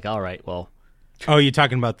lose. So they're like, all right, well. Oh, you're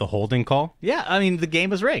talking about the holding call? Yeah, I mean, the game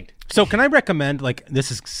was rigged. So can I recommend,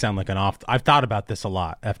 sound like I've thought about this a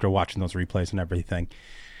lot after watching those replays and everything.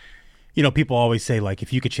 People always say,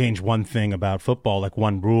 if you could change one thing about football,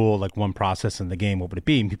 one rule, one process in the game, what would it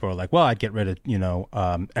be? And people are like, well, I'd get rid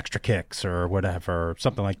of, extra kicks or whatever,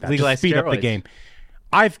 something like that. Legalize speed steroids. Up the game.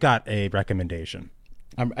 I've got a recommendation.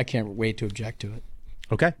 I can't wait to object to it.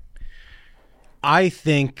 Okay. I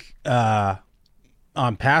think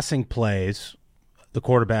on passing plays, the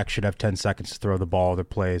quarterback should have 10 seconds to throw the ball. Their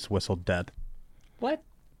plays whistled dead. What?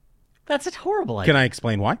 That's a horrible idea. Can I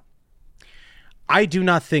explain why? I do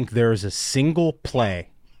not think there is a single play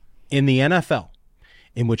in the NFL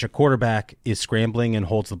in which a quarterback is scrambling and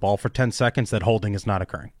holds the ball for 10 seconds, that holding is not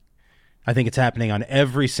occurring. I think it's happening on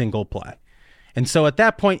every single play. And so at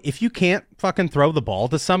that point, if you can't fucking throw the ball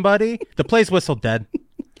to somebody, the play's whistled dead.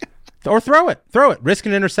 Or throw it, risk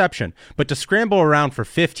an interception. But to scramble around for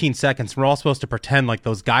 15 seconds, we're all supposed to pretend like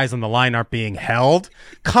those guys on the line aren't being held?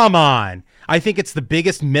 Come on. I think it's the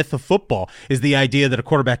biggest myth of football is the idea that a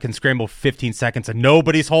quarterback can scramble for 15 seconds and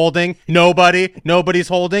nobody's holding. Nobody's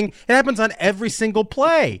holding. It happens on every single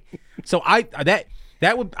play. So I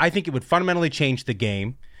think it would fundamentally change the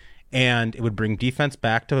game, and it would bring defense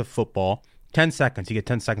back to football. 10 seconds. You get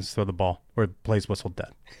 10 seconds to throw the ball or it plays whistled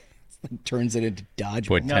dead. Turns it into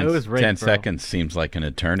dodgeball. Boy, 10 seconds seems like an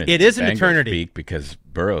eternity. It is an eternity. Speak, because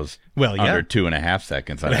Burrow's under 2.5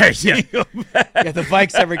 seconds. Yeah, the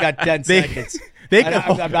Vikes never got 10 seconds.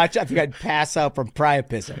 I think I'd pass out from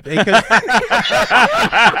priapism.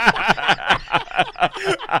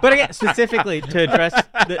 But again, specifically to address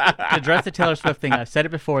the Taylor Swift thing, I've said it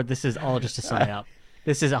before, this is all just a psyop.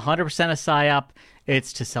 This is 100% a psyop.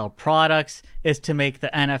 It's to sell products. It's to make the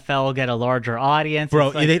NFL get a larger audience.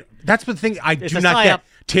 Bro, that's the thing I do not get.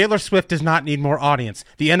 Taylor Swift does not need more audience.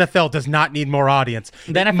 The NFL does not need more audience.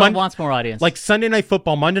 The NFL wants more audience. Like Sunday Night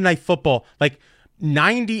Football, Monday Night Football, like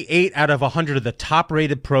 98 out of 100 of the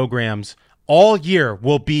top-rated programs all year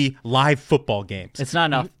will be live football games. It's not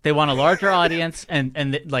enough. They want a larger audience,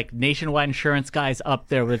 and like Nationwide Insurance guys up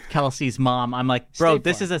there with Kelsey's mom. I'm like, bro,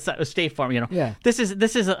 this is a State Farm. Yeah. This is a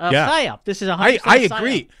psyop. This is 100%. I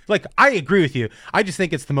agree. Like, I agree with you. I just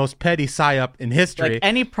think it's the most petty psyop in history. Like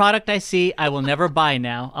any product I see, I will never buy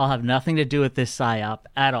now. I'll have nothing to do with this psyop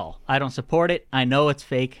at all. I don't support it. I know it's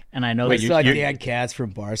fake, and I know. I saw Dan Gaetz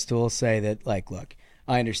from Barstool say that, like, look,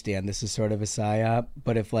 I understand this is sort of a psyop,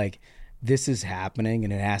 but if like this is happening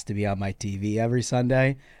and it has to be on my TV every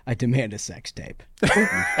Sunday, I demand a sex tape.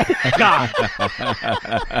 God.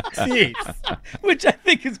 Jeez. Which I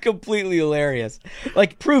think is completely hilarious.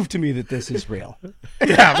 Like, prove to me that this is real.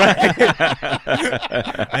 Yeah, right.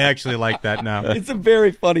 I actually like that now. It's a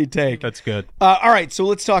very funny take. That's good. All right, so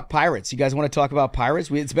let's talk Pirates. You guys want to talk about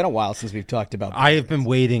Pirates? It's been a while since we've talked about Pirates. I have been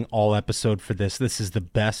waiting all episode for this. This is the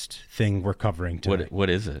best thing we're covering today.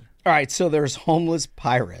 What is it? All right, so there's homeless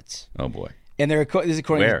pirates. Oh, boy. And this is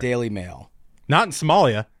according Where? to Daily Mail. Not in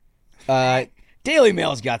Somalia. Daily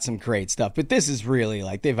Mail's got some great stuff, but this is really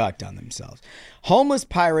like they've outdone themselves. Homeless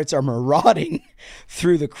pirates are marauding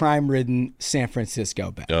through the crime-ridden San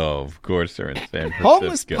Francisco Bay. Oh, of course they're in San Francisco.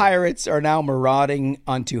 Homeless pirates are now marauding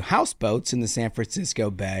onto houseboats in the San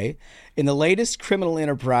Francisco Bay in the latest criminal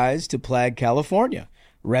enterprise to plague California.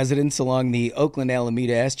 Residents along the Oakland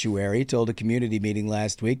Alameda estuary told a community meeting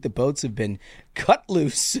last week the boats have been cut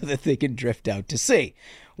loose so that they can drift out to sea.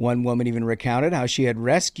 One woman even recounted how she had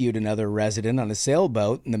rescued another resident on a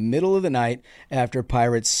sailboat in the middle of the night after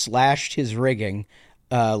pirates slashed his rigging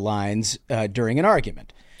lines during an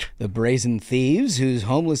argument. The brazen thieves, whose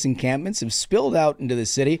homeless encampments have spilled out into the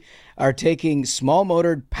city, are taking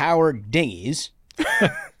small-motored power dinghies.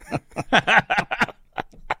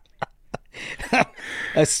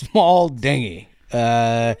 A small dinghy.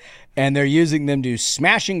 And they're using them to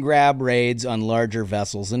smash and grab raids on larger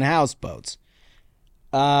vessels and houseboats.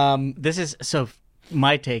 This is so.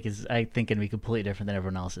 My take is, I think, going to be completely different than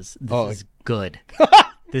everyone else's. This is good.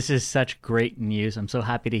 This is such great news. I'm so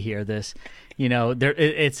happy to hear this. You know,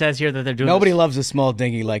 it says here that they're doing. Nobody loves a small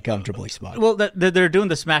dinghy like Comfortably Spotted. Well, they're doing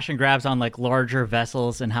the smash and grabs on like larger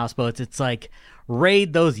vessels and houseboats. It's like,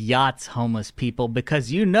 raid those yachts, homeless people,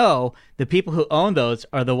 because you know the people who own those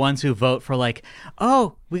are the ones who vote for like,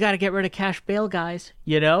 oh, we got to get rid of cash bail guys.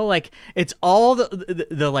 You know, like it's all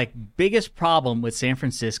the like biggest problem with San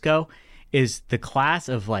Francisco is the class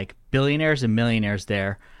of like billionaires and millionaires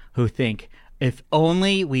there who think if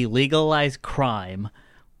only we legalize crime,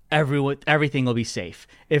 everything will be safe.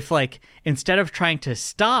 If like instead of trying to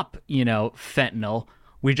stop, you know, fentanyl,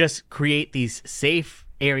 we just create these safe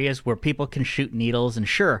areas where people can shoot needles, and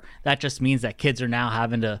sure, that just means that kids are now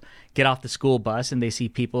having to get off the school bus and they see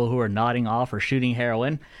people who are nodding off or shooting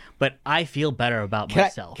heroin. But I feel better about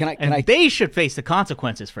myself. They should face the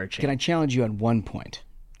consequences for a change. Can I challenge you on one point?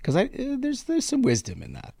 Because there's some wisdom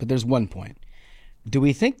in that, but there's one point. Do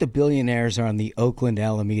we think the billionaires are on the Oakland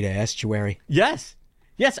Alameda estuary? Yes.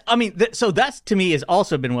 I mean, so that's to me has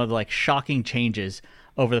also been one of the like shocking changes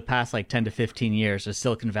over the past like 10 to 15 years as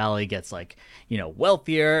Silicon Valley gets like, you know,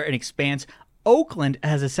 wealthier and expands. Oakland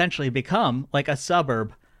has essentially become like a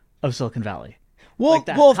suburb of Silicon Valley. Well,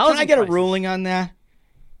 can I get a ruling on that?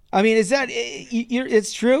 I mean, is that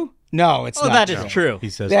it's true? No, it's not. That is true. He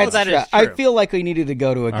says that is true. I feel like we needed to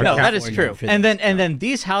go to a no, that is true. And then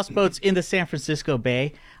these houseboats in the San Francisco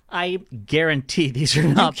Bay, I guarantee these are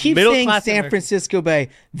not keep middle saying class San Americans. Francisco Bay.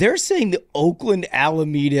 They're saying the Oakland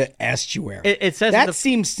Alameda estuary. It says that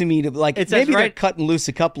seems to me to like maybe they're cutting loose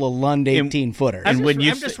a couple of Lund 18-footers. I'm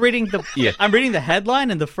just reading the I'm reading the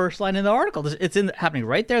headline and the first line in the article. It's happening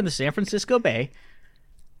right there in the San Francisco Bay.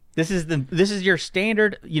 This is your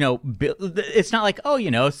standard, it's not like,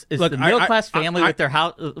 it's the middle class family with their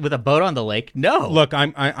house with a boat on the lake. No. Look,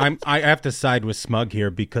 I have to side with Smug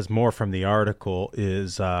here because more from the article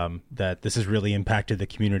is that this has really impacted the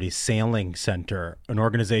community sailing center, an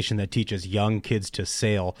organization that teaches young kids to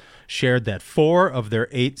sail, shared that 4 of their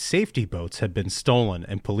 8 safety boats had been stolen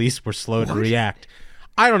and police were slow to react.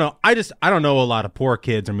 I don't know. I don't know a lot of poor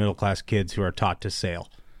kids or middle class kids who are taught to sail.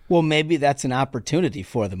 Well, maybe that's an opportunity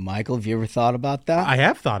for them, Michael. Have you ever thought about that? I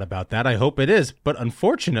have thought about that. I hope it is. But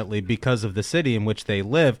unfortunately, because of the city in which they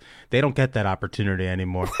live, they don't get that opportunity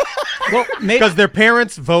anymore. Well, because their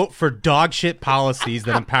parents vote for dog shit policies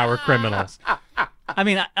that empower criminals. I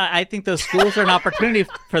mean, I think those schools are an opportunity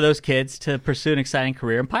for those kids to pursue an exciting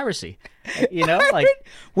career in piracy.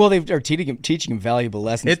 Well, they're teaching them valuable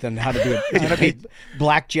lessons on how to be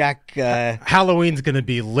blackjack. Halloween's going to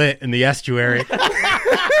be lit in the estuary.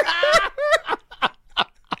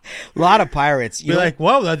 A lot of pirates. You're like,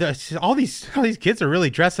 whoa, all these kids are really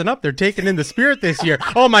dressing up. They're taking in the spirit this year.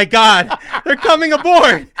 Oh, my God. They're coming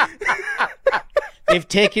aboard. They've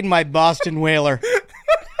taken my Boston whaler.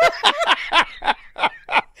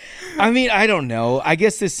 I mean, I don't know. I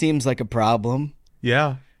guess this seems like a problem.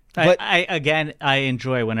 Yeah. But I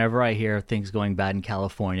enjoy whenever I hear things going bad in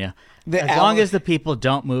California. As long as the people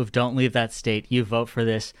don't move, don't leave that state, you vote for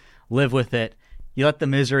this, live with it. You let the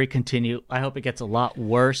misery continue. I hope it gets a lot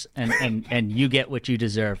worse, and you get what you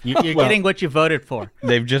deserve. You're getting what you voted for.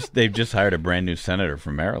 They've just hired a brand new senator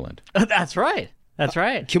from Maryland. That's right. That's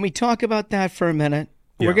right. Can we talk about that for a minute?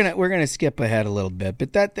 Yeah. We're gonna skip ahead a little bit,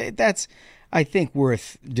 but that's I think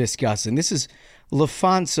worth discussing. This is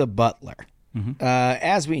LaFonsa Butler. Mm-hmm.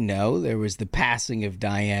 As we know, there was the passing of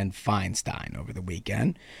Dianne Feinstein over the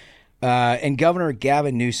weekend, and Governor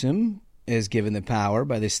Gavin Newsom is given the power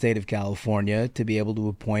by the state of California to be able to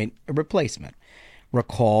appoint a replacement.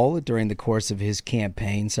 Recall that during the course of his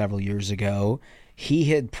campaign several years ago, he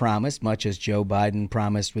had promised, much as Joe Biden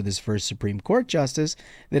promised with his first Supreme Court justice,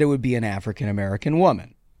 that it would be an African-American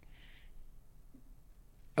woman.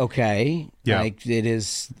 Okay, yeah. It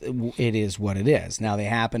is what it is. Now, they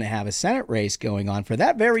happen to have a Senate race going on for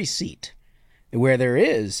that very seat where there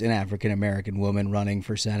is an African-American woman running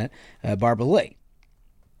for Senate, Barbara Lee.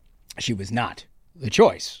 She was not the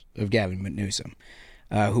choice of Gavin Newsom.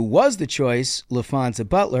 Who was the choice, LaFonsa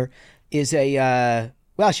Butler, is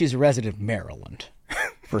she's a resident of Maryland,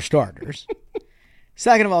 for starters.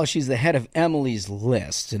 Second of all, she's the head of Emily's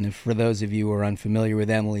List. And for those of you who are unfamiliar with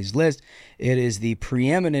Emily's List, it is the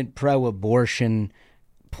preeminent pro-abortion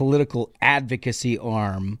political advocacy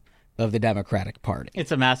arm of the Democratic Party.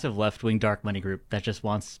 It's a massive left-wing dark money group that just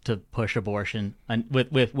wants to push abortion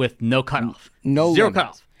with no cutoff. Zero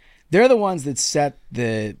cutoff. They're the ones that set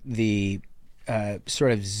the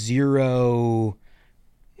sort of zero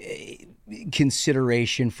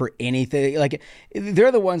consideration for anything. Like,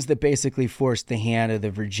 they're the ones that basically forced the hand of the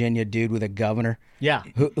Virginia dude with a governor. Yeah,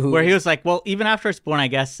 where he was like, well, even after it's born, I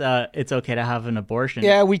guess it's okay to have an abortion.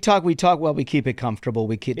 Yeah, we talk well, we keep it comfortable.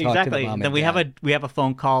 We keep talk to the mom. Then we have a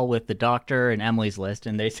phone call with the doctor and Emily's List,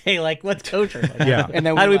 and they say, like, what's kosher? Yeah. And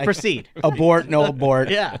then how do we proceed? Abort, no abort.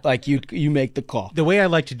 Yeah. Like, you make the call. The way I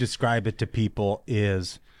like to describe it to people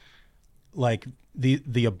is like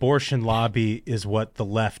the abortion lobby is what the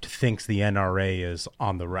left thinks the NRA is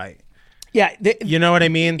on the right. Yeah. You know what I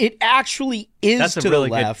mean? It actually is That's to a really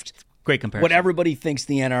the left. Great comparison. What everybody thinks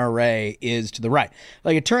the NRA is to the right.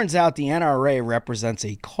 Like, it turns out the NRA represents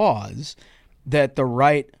a cause that the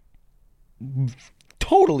right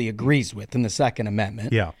totally agrees with in the Second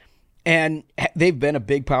Amendment. Yeah. And they've been a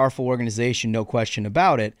big, powerful organization, no question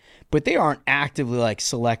about it. But they aren't actively, like,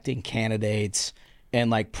 selecting candidates and,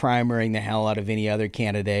 like, primarying the hell out of any other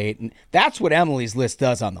candidate. And that's what Emily's List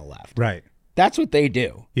does on the left. Right. That's what they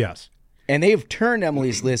do. Yes. And they've turned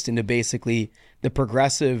Emily's List into basically the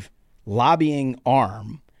progressive lobbying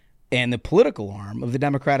arm and the political arm of the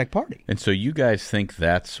Democratic Party. And so you guys think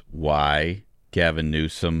that's why Gavin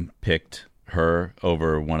Newsom picked her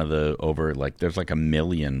over there's like 1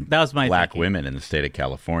 million black women in the state of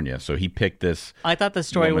California. So he picked this. I thought the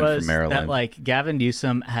story was Maryland. that, like, Gavin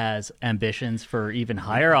Newsom has ambitions for even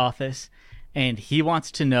higher office, and he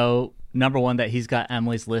wants to know, number one, that he's got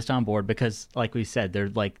Emily's List on board because, like we said, they're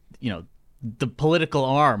like, the political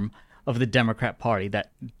arm of the Democrat Party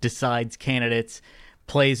that decides candidates,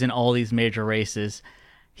 plays in all these major races.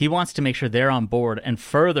 he wants to make sure they're on board. And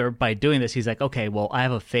further, by doing this, he's like, okay, well, I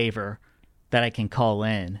have a favor that I can call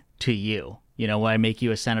in to you. You know, when I make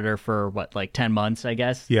you a senator for, 10 months, I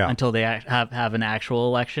guess? Yeah. Until they have an actual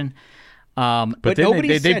election. But then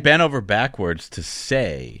they bent over backwards to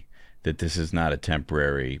say that this is not a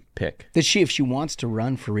temporary pick. That if she wants to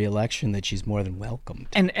run for re-election, that she's more than welcome.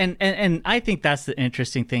 And I think that's the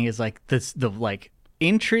interesting thing is the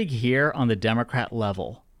intrigue here on the Democrat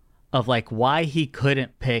level of why he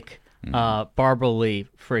couldn't pick Barbara Lee,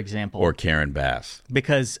 for example, or Karen Bass,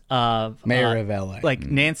 because of mayor of LA.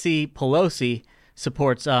 Nancy Pelosi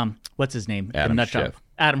supports what's his name,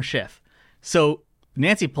 Adam Schiff. So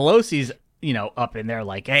Nancy Pelosi's up in there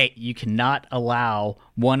hey, you cannot allow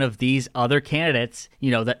one of these other candidates,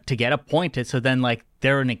 that to get appointed. So then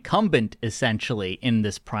they're an incumbent essentially in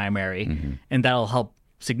this primary, and that'll help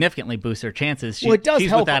significantly boost their chances. She's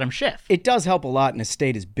help with Adam Schiff. It does help a lot in a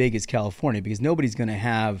state as big as California because nobody's going to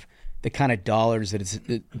have the kind of dollars that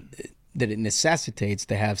it necessitates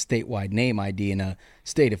to have statewide name ID in a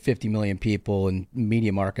state of 50 million people and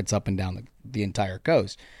media markets up and down the entire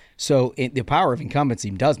coast. So the power of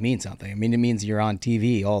incumbency does mean something. I mean, it means you're on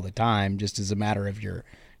TV all the time just as a matter of your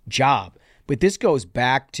job. But this goes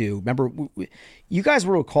back to, remember, you guys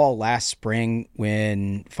will recall last spring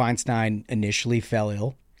when Feinstein initially fell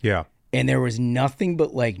ill. Yeah. And there was nothing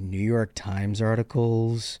but New York Times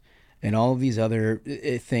articles and all of these other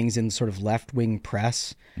things in sort of left-wing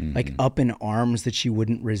press, up in arms that she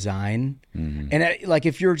wouldn't resign. And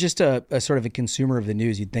if you're just a sort of a consumer of the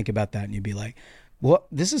news, you'd think about that and you'd be like, well,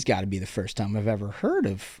 this has got to be the first time I've ever heard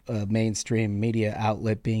of a mainstream media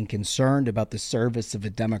outlet being concerned about the service of a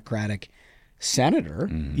Democratic senator.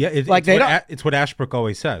 Yeah, it's what Ashbrook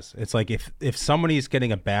always says. It's if somebody's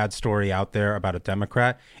getting a bad story out there about a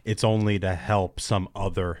Democrat, it's only to help some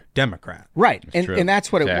other Democrat. Right, and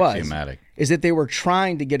that's what it's it was. Axiomatic. Is that they were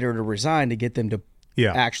trying to get her to resign to get them to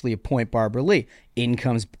actually appoint Barbara Lee. In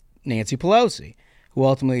comes Nancy Pelosi, who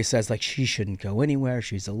ultimately says she shouldn't go anywhere.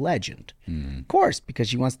 She's a legend. Of course, because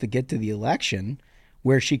she wants to get to the election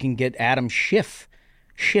where she can get Adam Schiff,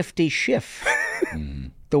 Shifty Schiff,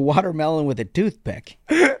 the watermelon with a toothpick,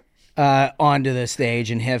 onto the stage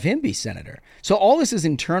and have him be senator. So all this is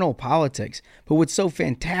internal politics. But what's so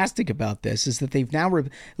fantastic about this is that they've now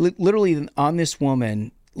literally on this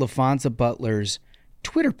woman, LaFonza Butler's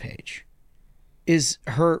Twitter page is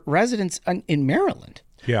her residence in Maryland.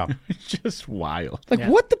 Yeah. It's just wild.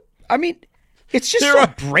 What the? I mean, it's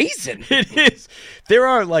just brazen. It is. There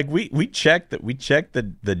are we checked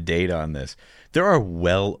the data on this. There are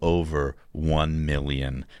well over 1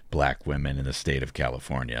 million black women in the state of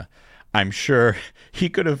California. I'm sure he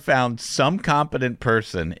could have found some competent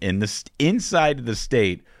person inside of the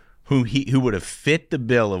state who would have fit the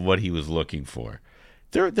bill of what he was looking for.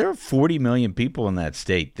 There are 40 million people in that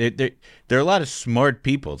state. There are a lot of smart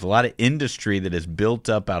people. It's a lot of industry that is built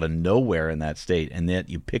up out of nowhere in that state, and yet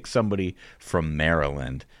you pick somebody from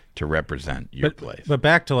Maryland to represent your place. But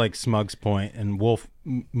back to Smug's point, and Wolf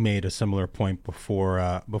made a similar point before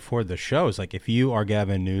the show. Is if you are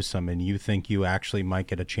Gavin Newsom and you think you actually might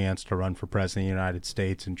get a chance to run for president of the United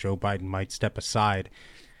States and Joe Biden might step aside,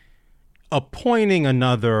 appointing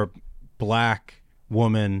another black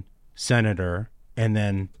woman senator and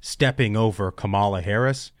then stepping over Kamala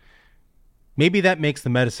Harris, maybe that makes the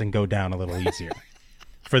medicine go down a little easier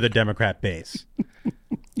for the Democrat base.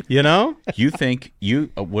 You think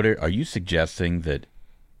are you suggesting that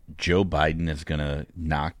Joe Biden is going to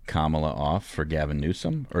knock Kamala off for Gavin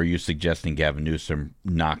Newsom, or are you suggesting Gavin Newsom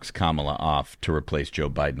knocks Kamala off to replace Joe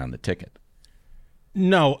Biden on the ticket?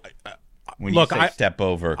 No. When you say step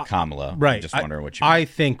over Kamala, right? I'm just wondering what you mean. I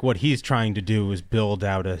think what he's trying to do is build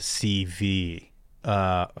out a CV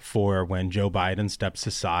for when Joe Biden steps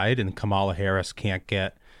aside and Kamala Harris can't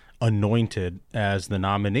get anointed as the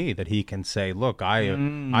nominee, that he can say, look, I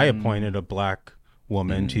appointed a black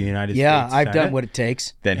woman to the United States I've Senate. done what it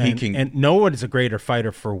takes. Then he can, and no one is a greater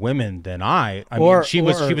fighter for women than I mean, she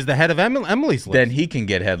was the head of Emily's list. Then he can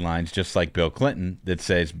get headlines just like Bill Clinton that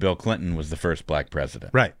says Bill Clinton was the first black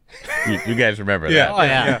president. Right. You guys remember that? Oh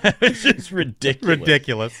yeah. It's just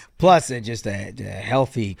ridiculous. Plus, just a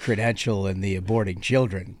healthy credential in the aborting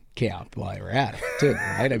children count while we're at it too,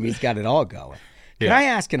 right? I mean, he's got it all going. Can I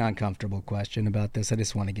ask an uncomfortable question about this? I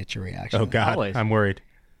just want to get your reaction. Oh God, Always. I'm worried.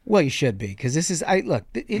 Well, you should be, because this is,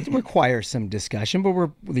 it requires some discussion, but we're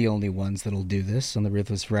the only ones that'll do this on the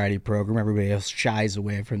Ruthless Variety program. Everybody else shies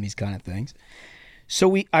away from these kind of things.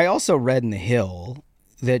 So I also read in The Hill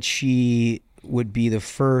that she would be the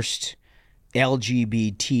first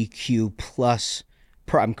LGBTQ plus,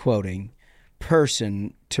 I'm quoting,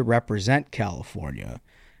 person to represent California.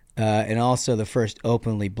 and also the first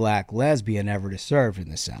openly black lesbian ever to serve in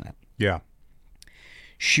the Senate. Yeah.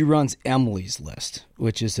 She runs Emily's List,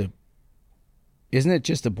 which is isn't it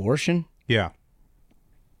just abortion? Yeah.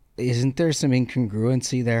 Isn't there some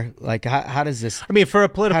incongruency there? Like, how does this? I mean, for a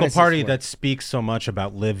political party that speaks so much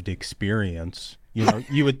about lived experience, you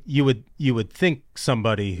would think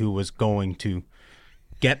somebody who was going to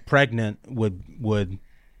get pregnant would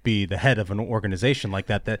be the head of an organization like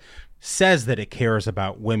that says that it cares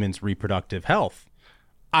about women's reproductive health.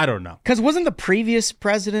 I don't know. Because wasn't the previous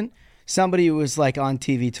president somebody who was like on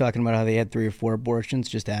TV talking about how they had 3 or 4 abortions?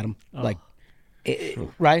 Just had them,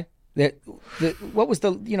 right? What was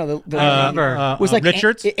the was like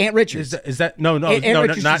Richards? Aunt Richards. Is that no,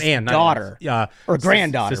 Richards' not Ann, daughter, or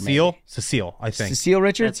granddaughter, Cecile, I think. Cecile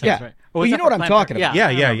Richards. Yeah. Right. Well, you know what I'm talking about.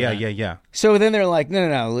 Yeah. So then they're like,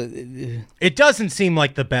 no. It doesn't seem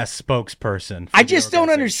like the best spokesperson. I just don't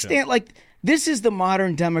understand. Like, this is the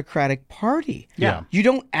modern Democratic Party. Yeah. You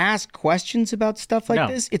don't ask questions about stuff like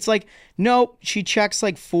this. It's like, nope, she checks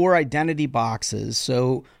like 4 identity boxes,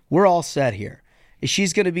 so we're all set here.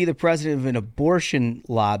 She's going to be the president of an abortion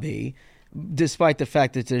lobby, despite the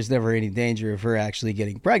fact that there's never any danger of her actually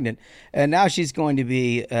getting pregnant. And now she's going to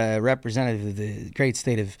be a representative of the great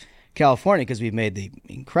state of California because we've made the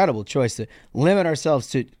incredible choice to limit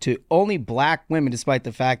ourselves to only black women, despite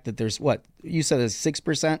the fact that there's what you said is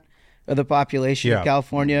 6% of the population of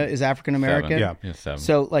California is African American. 7.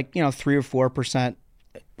 So 3 or 4%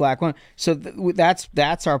 black women. So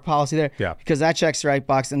that's our policy there. Yeah. Because that checks the right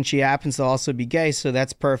box, and she happens to also be gay, so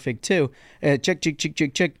that's perfect too.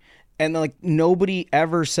 Check. And like nobody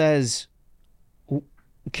ever says,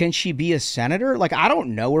 can she be a senator? Like, I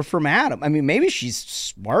don't know her from Adam. I mean, maybe she's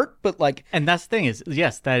smart, but like... And that's the thing is,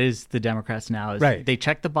 yes, that is the Democrats now. Is right. They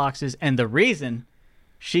check the boxes, and the reason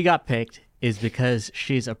she got picked is because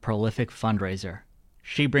she's a prolific fundraiser.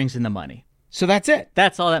 She brings in the money. So that's it.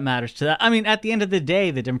 That's all that matters to that. I mean, at the end of the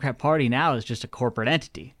day, the Democrat Party now is just a corporate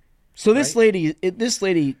entity. So this lady, to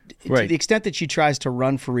Right. the extent that she tries to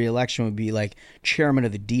run for re-election, would be like chairman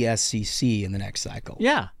of the DSCC in the next cycle.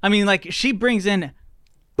 Yeah. I mean, like, she brings in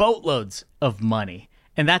boatloads of money.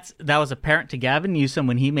 And that was apparent to Gavin Newsom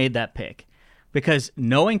when he made that pick. Because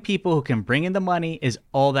knowing people who can bring in the money is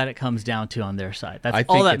all that it comes down to on their side. That's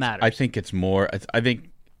all that matters. I think it's more... I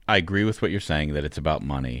agree with what you're saying, that it's about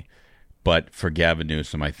money. But for Gavin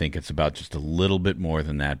Newsom, I think it's about just a little bit more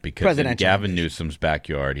than that, because in Gavin Newsom's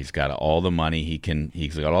backyard, he's got all the money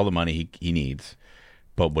he's got all the money he needs.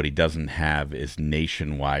 But what he doesn't have is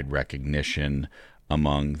nationwide recognition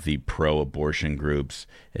among the pro-abortion groups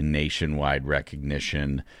and nationwide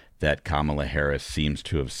recognition that Kamala Harris seems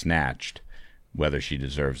to have snatched, whether she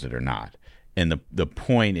deserves it or not. And the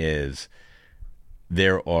point is,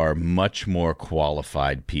 there are much more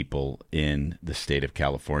qualified people in the state of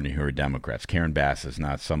California who are Democrats. Karen Bass is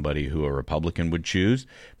not somebody who a Republican would choose,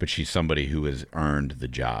 but she's somebody who has earned the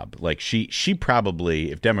job. Like, she probably,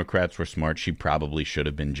 if Democrats were smart, she probably should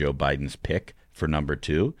have been Joe Biden's pick for number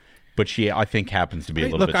 2. But she, I think, happens to be a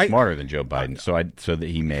little bit smarter than Joe Biden, so that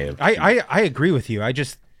he may have. I agree with you.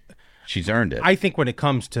 She's earned it. I think when it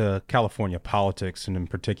comes to California politics, and in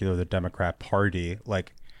particular the Democrat Party,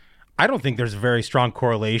 like, I don't think there's a very strong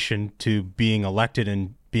correlation to being elected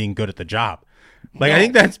and being good at the job. Like, I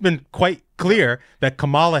think that's been quite clear that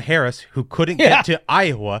Kamala Harris, who couldn't get to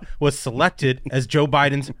Iowa, was selected as Joe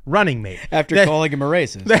Biden's running mate. After calling him a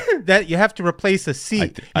racist. That you have to replace a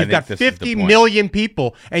seat. You've got 50 million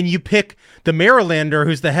people, and you pick the Marylander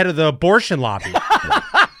who's the head of the abortion lobby.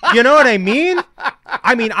 You know what I mean?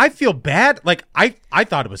 I mean, I feel bad. Like, I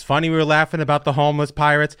thought it was funny we were laughing about the homeless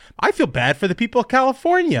pirates. I feel bad for the people of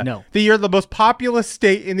California. No. That you're the most populous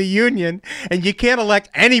state in the union, and you can't elect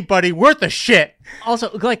anybody worth a shit. Also,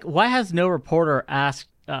 like, why has no reporter asked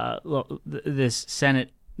this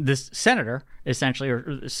senator, essentially,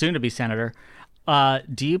 or soon-to-be senator,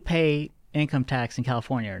 do you pay income tax in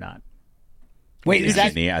California or not? Wait, is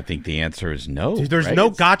that? I think the answer is no. Dude, there's no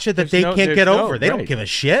gotcha that they can't get over. They don't give a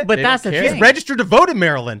shit. But that's the thing. He's registered to vote in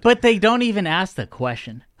Maryland. But they don't even ask the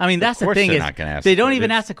question. I mean, that's the thing. They're not gonna ask they don't even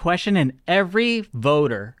ask the question, and every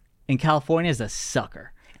voter in California is a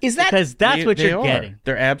sucker. Is that because that's what you're getting?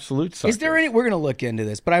 They're absolute suckers. Is there any? We're going to look into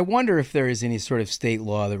this, but I wonder if there is any sort of state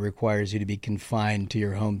law that requires you to be confined to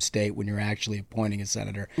your home state when you're actually appointing a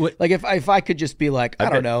senator. Like, if I could just be like, I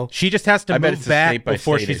don't know, she just has to move back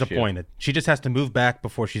before she's appointed. She just has to move back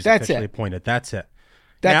before she's officially appointed. That's it.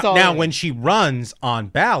 That's all. Now, when she runs on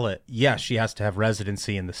ballot, yes, she has to have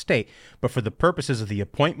residency in the state. But for the purposes of the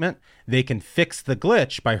appointment, they can fix the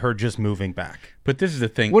glitch by her just moving back. But this is the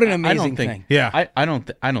thing. What an amazing thing. Yeah. I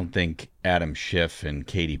don't think Adam Schiff and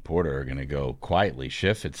Katie Porter are going to go quietly.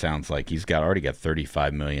 Schiff, it sounds like he's already got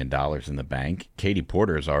 $35 million in the bank. Katie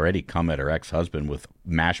Porter has already come at her ex-husband with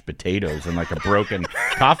mashed potatoes and like a broken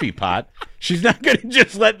coffee pot. She's not going to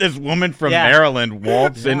just let this woman from Maryland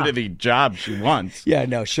waltz into the job she wants. Yeah,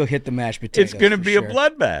 no, she'll hit the mashed potatoes. It's going to be a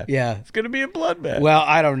bloodbath. Yeah. It's going to be a bloodbath. Well,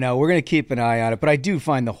 I don't know. We're going to keep an eye on it, but I do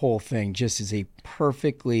find the whole thing just as a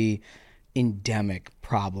perfectly endemic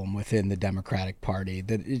problem within the Democratic Party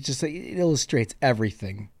that it illustrates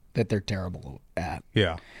everything that they're terrible at.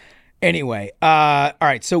 Yeah. Anyway, all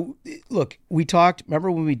right. So look, we talked. Remember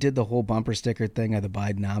when we did the whole bumper sticker thing of the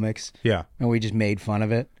Bidenomics? Yeah. And we just made fun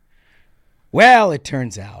of it. Well, it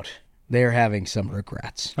turns out they're having some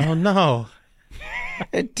regrets. Oh no.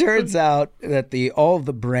 It turns out that all of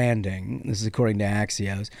the branding, this is according to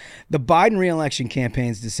Axios, the Biden re-election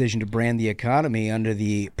campaign's decision to brand the economy under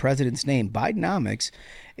the president's name, Bidenomics,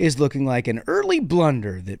 is looking like an early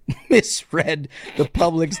blunder that misread the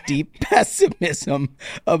public's deep pessimism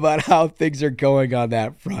about how things are going on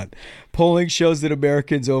that front. Polling shows that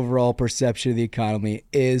Americans' overall perception of the economy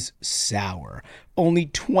is sour. Only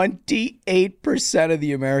 28% of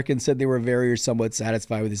the Americans said they were very or somewhat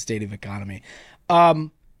satisfied with the state of economy. Yeah.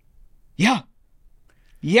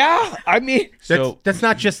 I mean, that's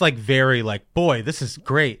not just like very like, boy, this is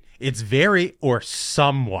great. It's very or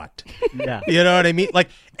somewhat. Yeah. You know what I mean? Like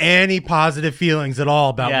any positive feelings at all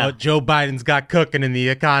about what Joe Biden's got cooking in the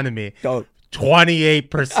economy.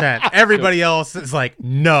 28%. Everybody else is like,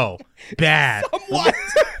 no, bad.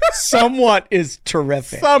 Somewhat is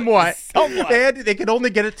terrific. Somewhat. They could only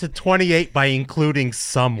get it to 28 by including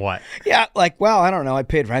somewhat. Yeah, like, well, I don't know. I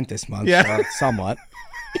paid rent this month. Yeah. So somewhat.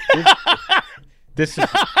 This is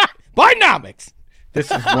Bidenomics. This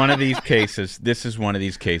is one of these cases. This is one of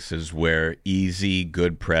these cases where easy,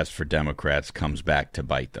 good press for Democrats comes back to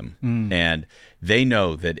bite them. And they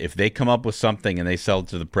know that if they come up with something and they sell it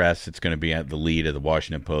to the press, it's going to be at the lead of the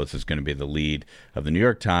Washington Post. It's going to be the lead of the New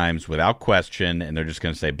York Times without question. And they're just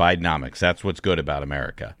going to say Bidenomics. That's what's good about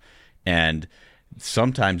America. And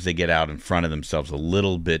sometimes they get out in front of themselves a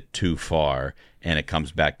little bit too far, and it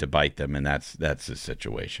comes back to bite them. And that's the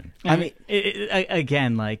situation. I mean,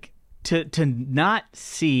 again, like. To not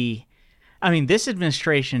see, I mean, this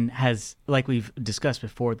administration has, like we've discussed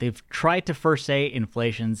before, they've tried to first say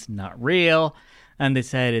inflation's not real, and they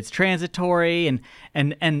said it's transitory,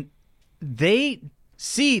 and they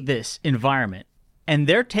see this environment, and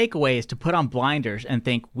their takeaway is to put on blinders and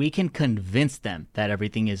think we can convince them that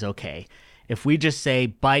everything is okay. If we just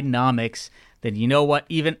say Bidenomics, then you know what?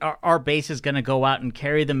 Even our base is going to go out and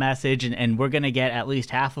carry the message, and we're going to get at least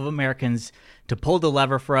half of Americans to pull the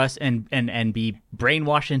lever for us and be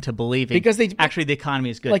brainwashed into believing because actually the economy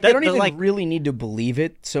is good. Like they don't even really need to believe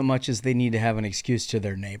it so much as they need to have an excuse to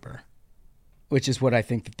their neighbor, which is what I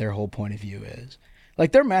think that their whole point of view is.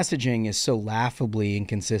 Like their messaging is so laughably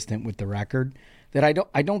inconsistent with the record that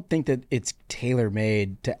I don't think that it's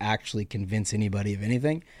tailor-made to actually convince anybody of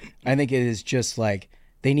anything. I think it is just like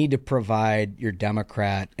they need to provide your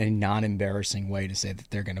Democrat a non-embarrassing way to say that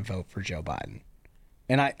they're going to vote for Joe Biden.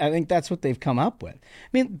 And I think that's what they've come up with. I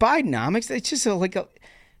mean, Bidenomics, it's just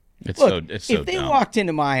if they dumb. walked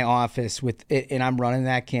into my office with it and I'm running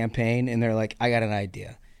that campaign and they're like, I got an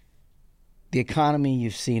idea. The economy,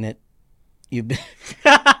 you've seen it.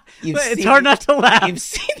 It's hard not to laugh. You've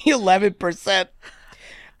seen the 11%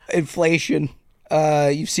 inflation.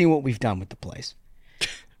 You've seen what we've done with the place.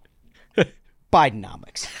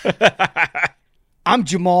 Bidenomics. I'm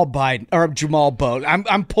Jamal Biden or Jamal Boat.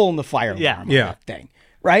 I'm pulling the fire alarm on that thing,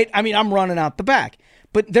 right? I mean, I'm running out the back.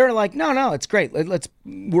 But they're like, no, it's great. Let's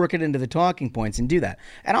work it into the talking points and do that.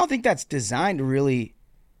 And I don't think that's designed to really.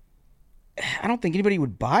 I don't think anybody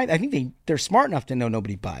would buy it. I think they're smart enough to know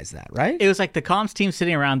nobody buys that, right? It was like the comms team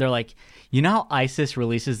sitting around. They're like, you know how ISIS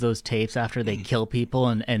releases those tapes after they kill people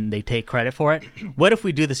and they take credit for it? What if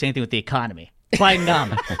we do the same thing with the economy?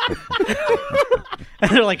 Bidenomics.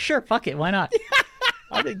 And they're like, sure, fuck it. Why not?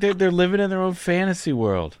 I think they're living in their own fantasy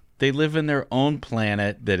world. They live in their own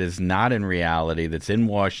planet that is not in reality, that's in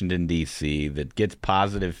Washington, D.C., that gets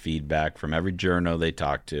positive feedback from every journo they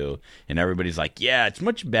talk to. And everybody's like, yeah, it's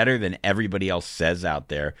much better than everybody else says out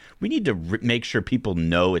there. We need to make sure people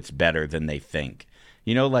know it's better than they think.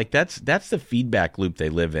 You know, like that's the feedback loop they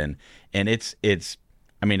live in. And it's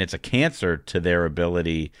a cancer to their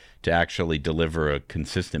ability to actually deliver a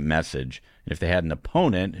consistent message. And if they had an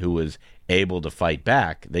opponent who was able to fight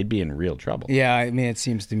back, they'd be in real trouble. Yeah, I mean, it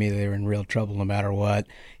seems to me they were in real trouble no matter what.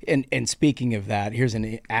 And speaking of that, here's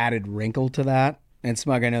an added wrinkle to that. And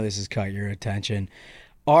Smug, I know this has caught your attention.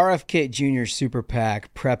 RFK Jr. super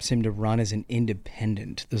PAC preps him to run as an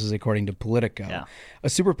independent. This is according to Politico. Yeah. A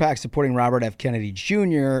super PAC supporting Robert F. Kennedy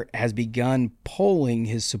Jr. has begun polling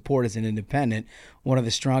his support as an independent, one of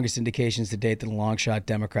the strongest indications to date that a long-shot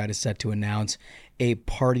Democrat is set to announce a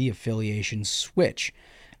party affiliation switch.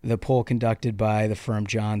 The poll conducted by the firm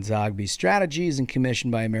John Zogby Strategies and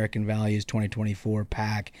commissioned by American Values 2024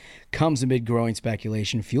 PAC comes amid growing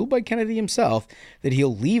speculation fueled by Kennedy himself that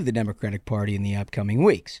he'll leave the Democratic Party in the upcoming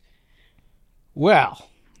weeks. Well,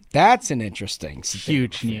 that's an interesting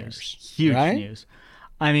Huge news. Huge news.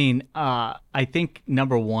 I mean, I think,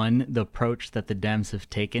 number one, the approach that the Dems have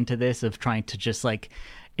taken to this of trying to just like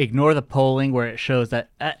ignore the polling where it shows that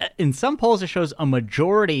in some polls it shows a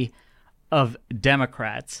majority of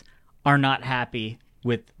Democrats are not happy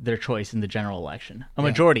with their choice in the general election. A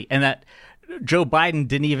majority. And that Joe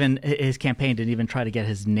Biden his campaign didn't even try to get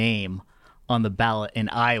his name on the ballot in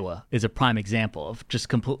Iowa is a prime example of just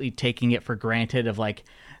completely taking it for granted of like,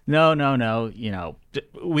 no,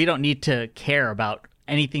 we don't need to care about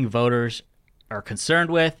anything voters are concerned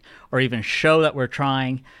with or even show that we're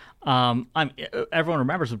trying. Everyone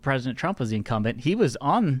remembers when President Trump was the incumbent, he was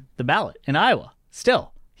on the ballot in Iowa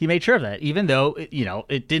still. He made sure of that, even though,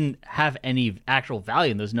 it didn't have any actual value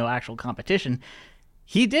and there's no actual competition.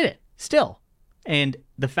 He did it still. And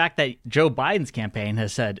the fact that Joe Biden's campaign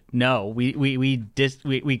has said, no, we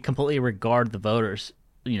completely regard the voters,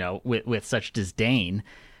 with such disdain,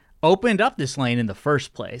 opened up this lane in the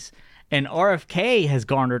first place. And RFK has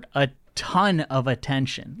garnered a ton of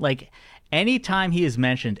attention. Like, anytime he is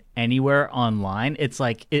mentioned anywhere online, it's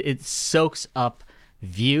like it soaks up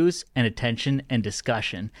views and attention and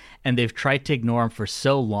discussion, and they've tried to ignore him for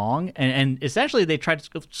so long, and essentially they tried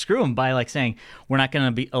to screw him by like saying we're not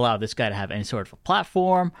going to allow this guy to have any sort of a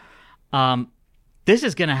platform. This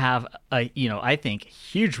is going to have I think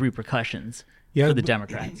huge repercussions for the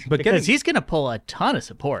Democrats, because he's going to pull a ton of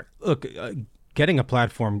support. Look, getting a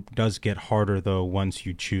platform does get harder though once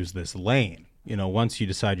you choose this lane. Once you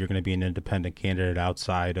decide you're going to be an independent candidate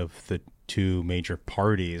outside of the two major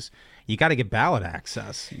parties, you got to get ballot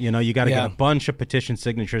access. You got to get a bunch of petition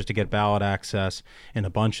signatures to get ballot access in a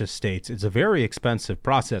bunch of states. It's a very expensive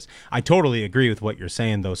process. I totally agree with what you're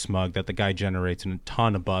saying, though, Smug, that the guy generates a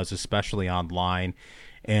ton of buzz, especially online.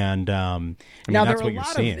 And that's what you're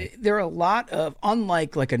seeing. There are a lot of,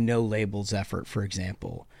 unlike like a no labels effort, for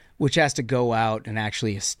example, which has to go out and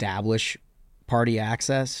actually establish party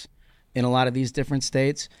access in a lot of these different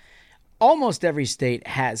states. Almost every state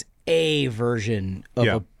has a version of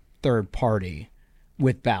a third party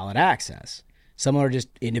with ballot access. Some are just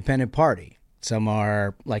independent party. Some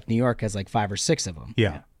are like New York has like 5 or 6 of them.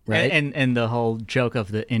 Yeah. Right. And the whole joke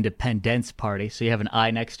of the Independence Party. So you have an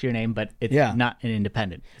I next to your name, but it's not an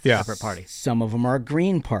independent. It's a separate party. Some of them are a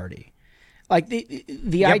Green Party. Like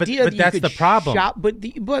the idea but that that's you could the problem.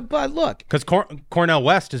 But look, because Cornel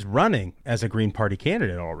West is running as a Green Party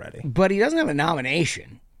candidate already, but he doesn't have a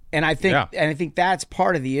nomination. And I think that's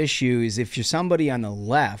part of the issue is if you're somebody on the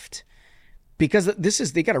left, because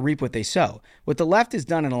they got to reap what they sow. What the left has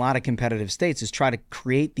done in a lot of competitive states is try to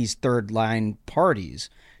create these third line parties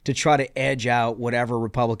to try to edge out whatever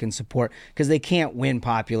Republican support, because they can't win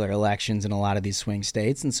popular elections in a lot of these swing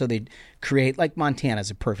states. And so they create, like Montana's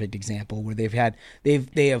a perfect example, where they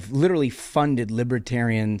have literally funded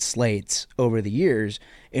libertarian slates over the years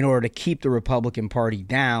in order to keep the Republican Party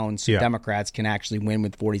down so Democrats can actually win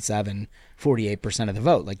with 48% of the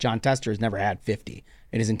vote. Like John Tester has never had 50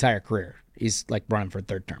 in his entire career. He's like running for a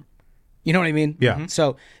third term. You know what I mean? Yeah. Mm-hmm.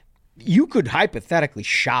 So you could hypothetically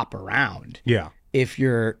shop around. Yeah. If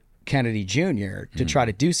you're Kennedy Jr. to try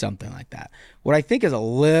to do something like that. What I think is a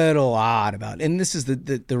little odd about, and this is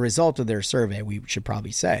the result of their survey, we should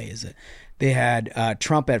probably say, is that they had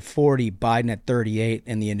Trump at 40, Biden at 38,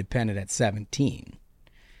 and the independent at 17.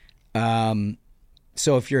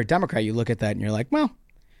 So if you're a Democrat, you look at that and you're like, well,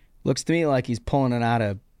 looks to me like he's pulling it out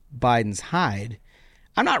of Biden's hide.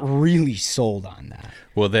 I'm not really sold on that.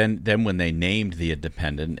 Well, then when they named the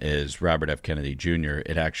independent as Robert F. Kennedy Jr.,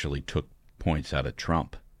 it actually took points out of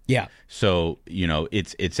Trump. Yeah. So,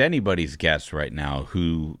 it's anybody's guess right now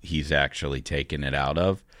who he's actually taken it out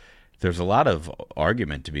of. There's a lot of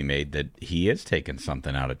argument to be made that he is taking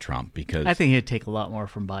something out of Trump, because I think he'd take a lot more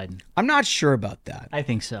from Biden. I'm not sure about that. I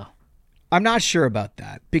think so. I'm not sure about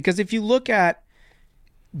that, because if you look at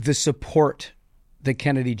the support that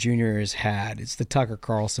Kennedy Jr. has had, it's the Tucker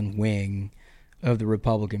Carlson wing of the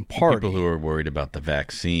Republican Party. People who are worried about the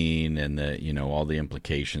vaccine and the, all the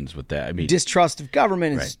implications with that. I mean, distrust of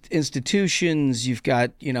government institutions. You've got,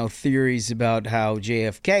 theories about how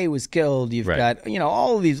JFK was killed. You've got,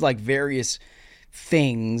 all of these like various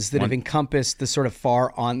things that have encompassed the sort of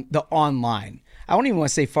the online. I don't even want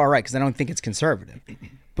to say far right because I don't think it's conservative,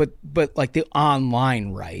 but like the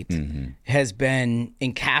online right has been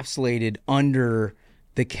encapsulated under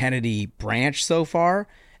the Kennedy branch so far.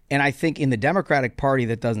 And I think in the Democratic Party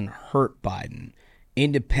that doesn't hurt Biden.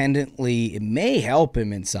 Independently, it may help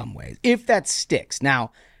him in some ways if that sticks.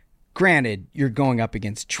 Now, granted, you're going up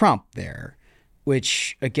against Trump there,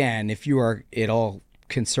 which again, if you are at all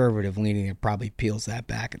conservative leaning, it probably peels that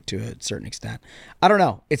back to a certain extent. I don't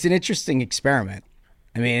know. It's an interesting experiment.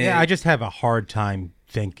 I mean, I just have a hard time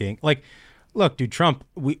thinking. Like, look, dude, Trump,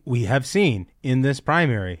 we have seen in this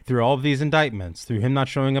primary, through all of these indictments, through him not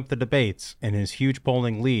showing up the debates and his huge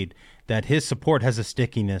polling lead, that his support has a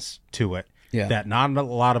stickiness to it that not a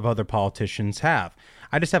lot of other politicians have.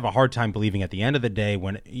 I just have a hard time believing at the end of the day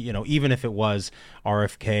when, even if it was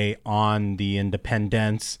RFK on the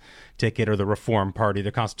independence ticket or the Reform Party,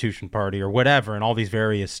 the Constitution Party or whatever in all these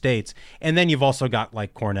various states. And then you've also got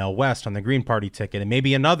like Cornel West on the Green Party ticket and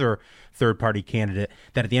maybe another third party candidate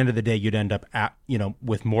that at the end of the day you'd end up at,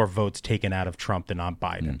 with more votes taken out of Trump than on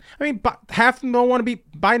Biden. I mean, half of them don't want to be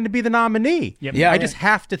Biden to be the nominee. Yep. Yeah, I just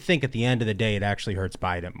have to think at the end of the day it actually hurts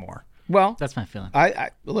Biden more. Well, that's my feeling. I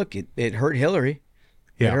look, it hurt Hillary.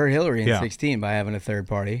 It hurt Hillary in 16 by having a third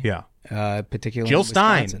party. Yeah. Particularly Jill in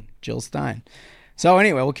Stein. Wisconsin. Jill Stein. So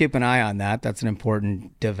anyway, we'll keep an eye on that. That's an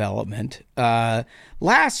important development.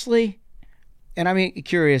 Lastly, and I'm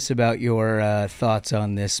curious about your thoughts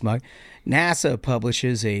on this, Smug. NASA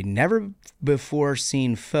publishes a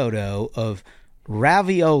never-before-seen photo of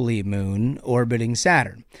Ravioli Moon orbiting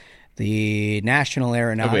Saturn. The National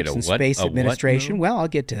Aeronautics and Space Administration. Well, I'll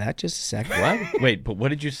get to that just a second. What? Wait, but what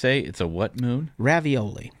did you say? It's a what moon?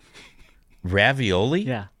 Ravioli. Ravioli?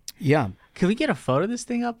 Yeah. Yeah. Can we get a photo of this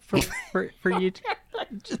thing up for you?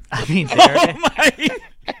 I mean, there.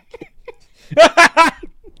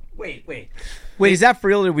 Wait. Wait, is that for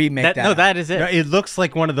real or did we make that? No, that is it. It looks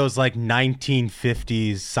like one of those like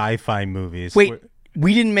 1950s sci-fi movies. Wait,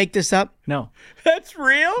 we didn't make this up? No. That's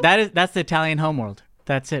real? That's the Italian homeworld.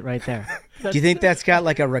 That's it right there. Do you think that's got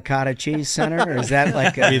like a ricotta cheese center, or is that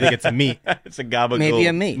like a... Do you think it's a meat? It's a gabagool. Maybe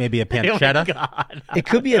a meat. Maybe a pancetta? Oh God. It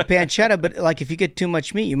could be a pancetta, but like if you get too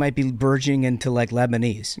much meat, you might be verging into like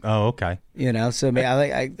Lebanese. Oh, okay. So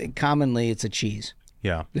commonly it's a cheese.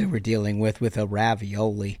 Yeah. That we're dealing with a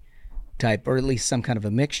ravioli type, or at least some kind of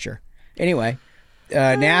a mixture. Anyway,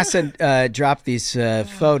 NASA dropped these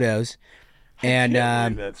photos. And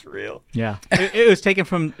that's real. Yeah. It was taken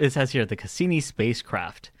from, it says here, the Cassini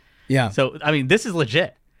spacecraft. Yeah. So, I mean, this is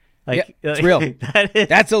legit. Like, yeah, it's real.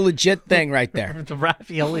 That's a legit thing right there. The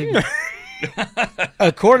ravioli.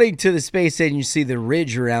 According to the space agency, the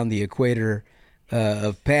ridge around the equator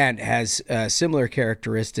of Pan has similar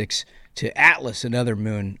characteristics to Atlas, another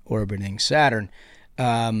moon orbiting Saturn.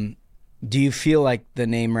 Do you feel like the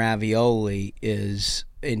name ravioli is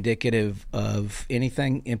indicative of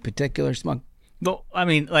anything in particular, Smug? No, I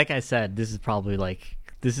mean, like I said, this is probably like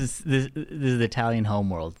this is the Italian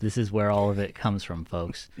homeworld. This is where all of it comes from,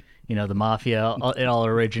 folks. The mafia, it all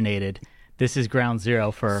originated. This is ground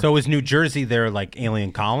zero for. So is New Jersey their like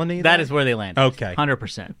alien colony? That is where they landed. Okay,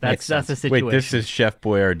 100%. That's the situation. Wait, this is Chef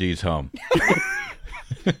Boyardee's home.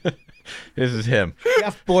 This is him.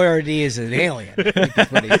 Chef Boyardee is an alien.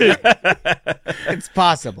 That's what he said. It's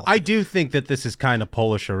possible. I do think that this is kind of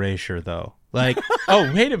Polish erasure, though. Like,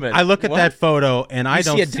 oh, wait a minute. I look at that photo and I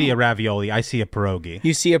don't see a ravioli. I see a pierogi.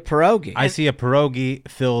 You see a pierogi. I see a pierogi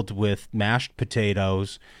filled with mashed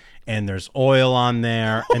potatoes, and there's oil on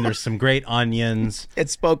there, and there's some great onions.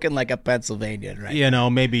 It's spoken like a Pennsylvanian,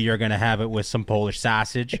 right? Maybe you're going to have it with some Polish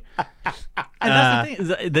sausage. And that's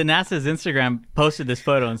the thing. The NASA's Instagram posted this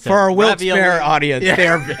photo and said, for our Wilkes-Barre audience,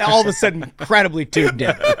 they're all of a sudden incredibly tuned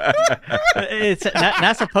in.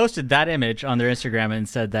 NASA posted that image on their Instagram and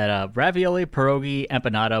said that ravioli, pierogi,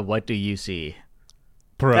 empanada, what do you see?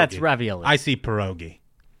 Pierogi. That's ravioli. I see pierogi.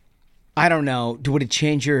 I don't know. Would it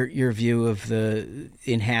change your view of the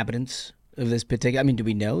inhabitants of this particular? I mean, do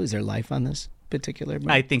we know? Is there life on this particular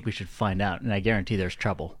moon? I think we should find out, and I guarantee there's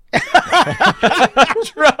trouble.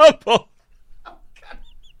 Trouble.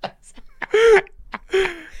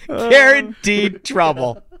 Guaranteed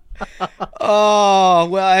trouble. Oh,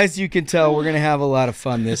 well, as you can tell, we're going to have a lot of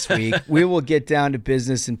fun this week. We will get down to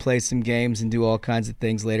business and play some games and do all kinds of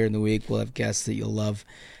things later in the week. We'll have guests that you'll love.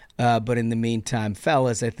 But in the meantime,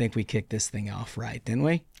 fellas, I think we kicked this thing off right, didn't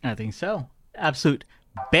we? I think so. Absolute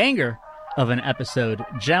banger of an episode.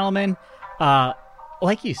 Gentlemen,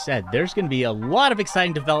 like you said, there's going to be a lot of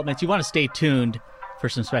exciting developments. You want to stay tuned for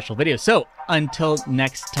some special videos. So until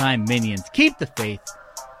next time, minions, keep the faith,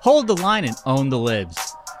 hold the line, and own the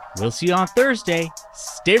libs. We'll see you on Thursday.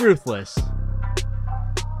 Stay ruthless.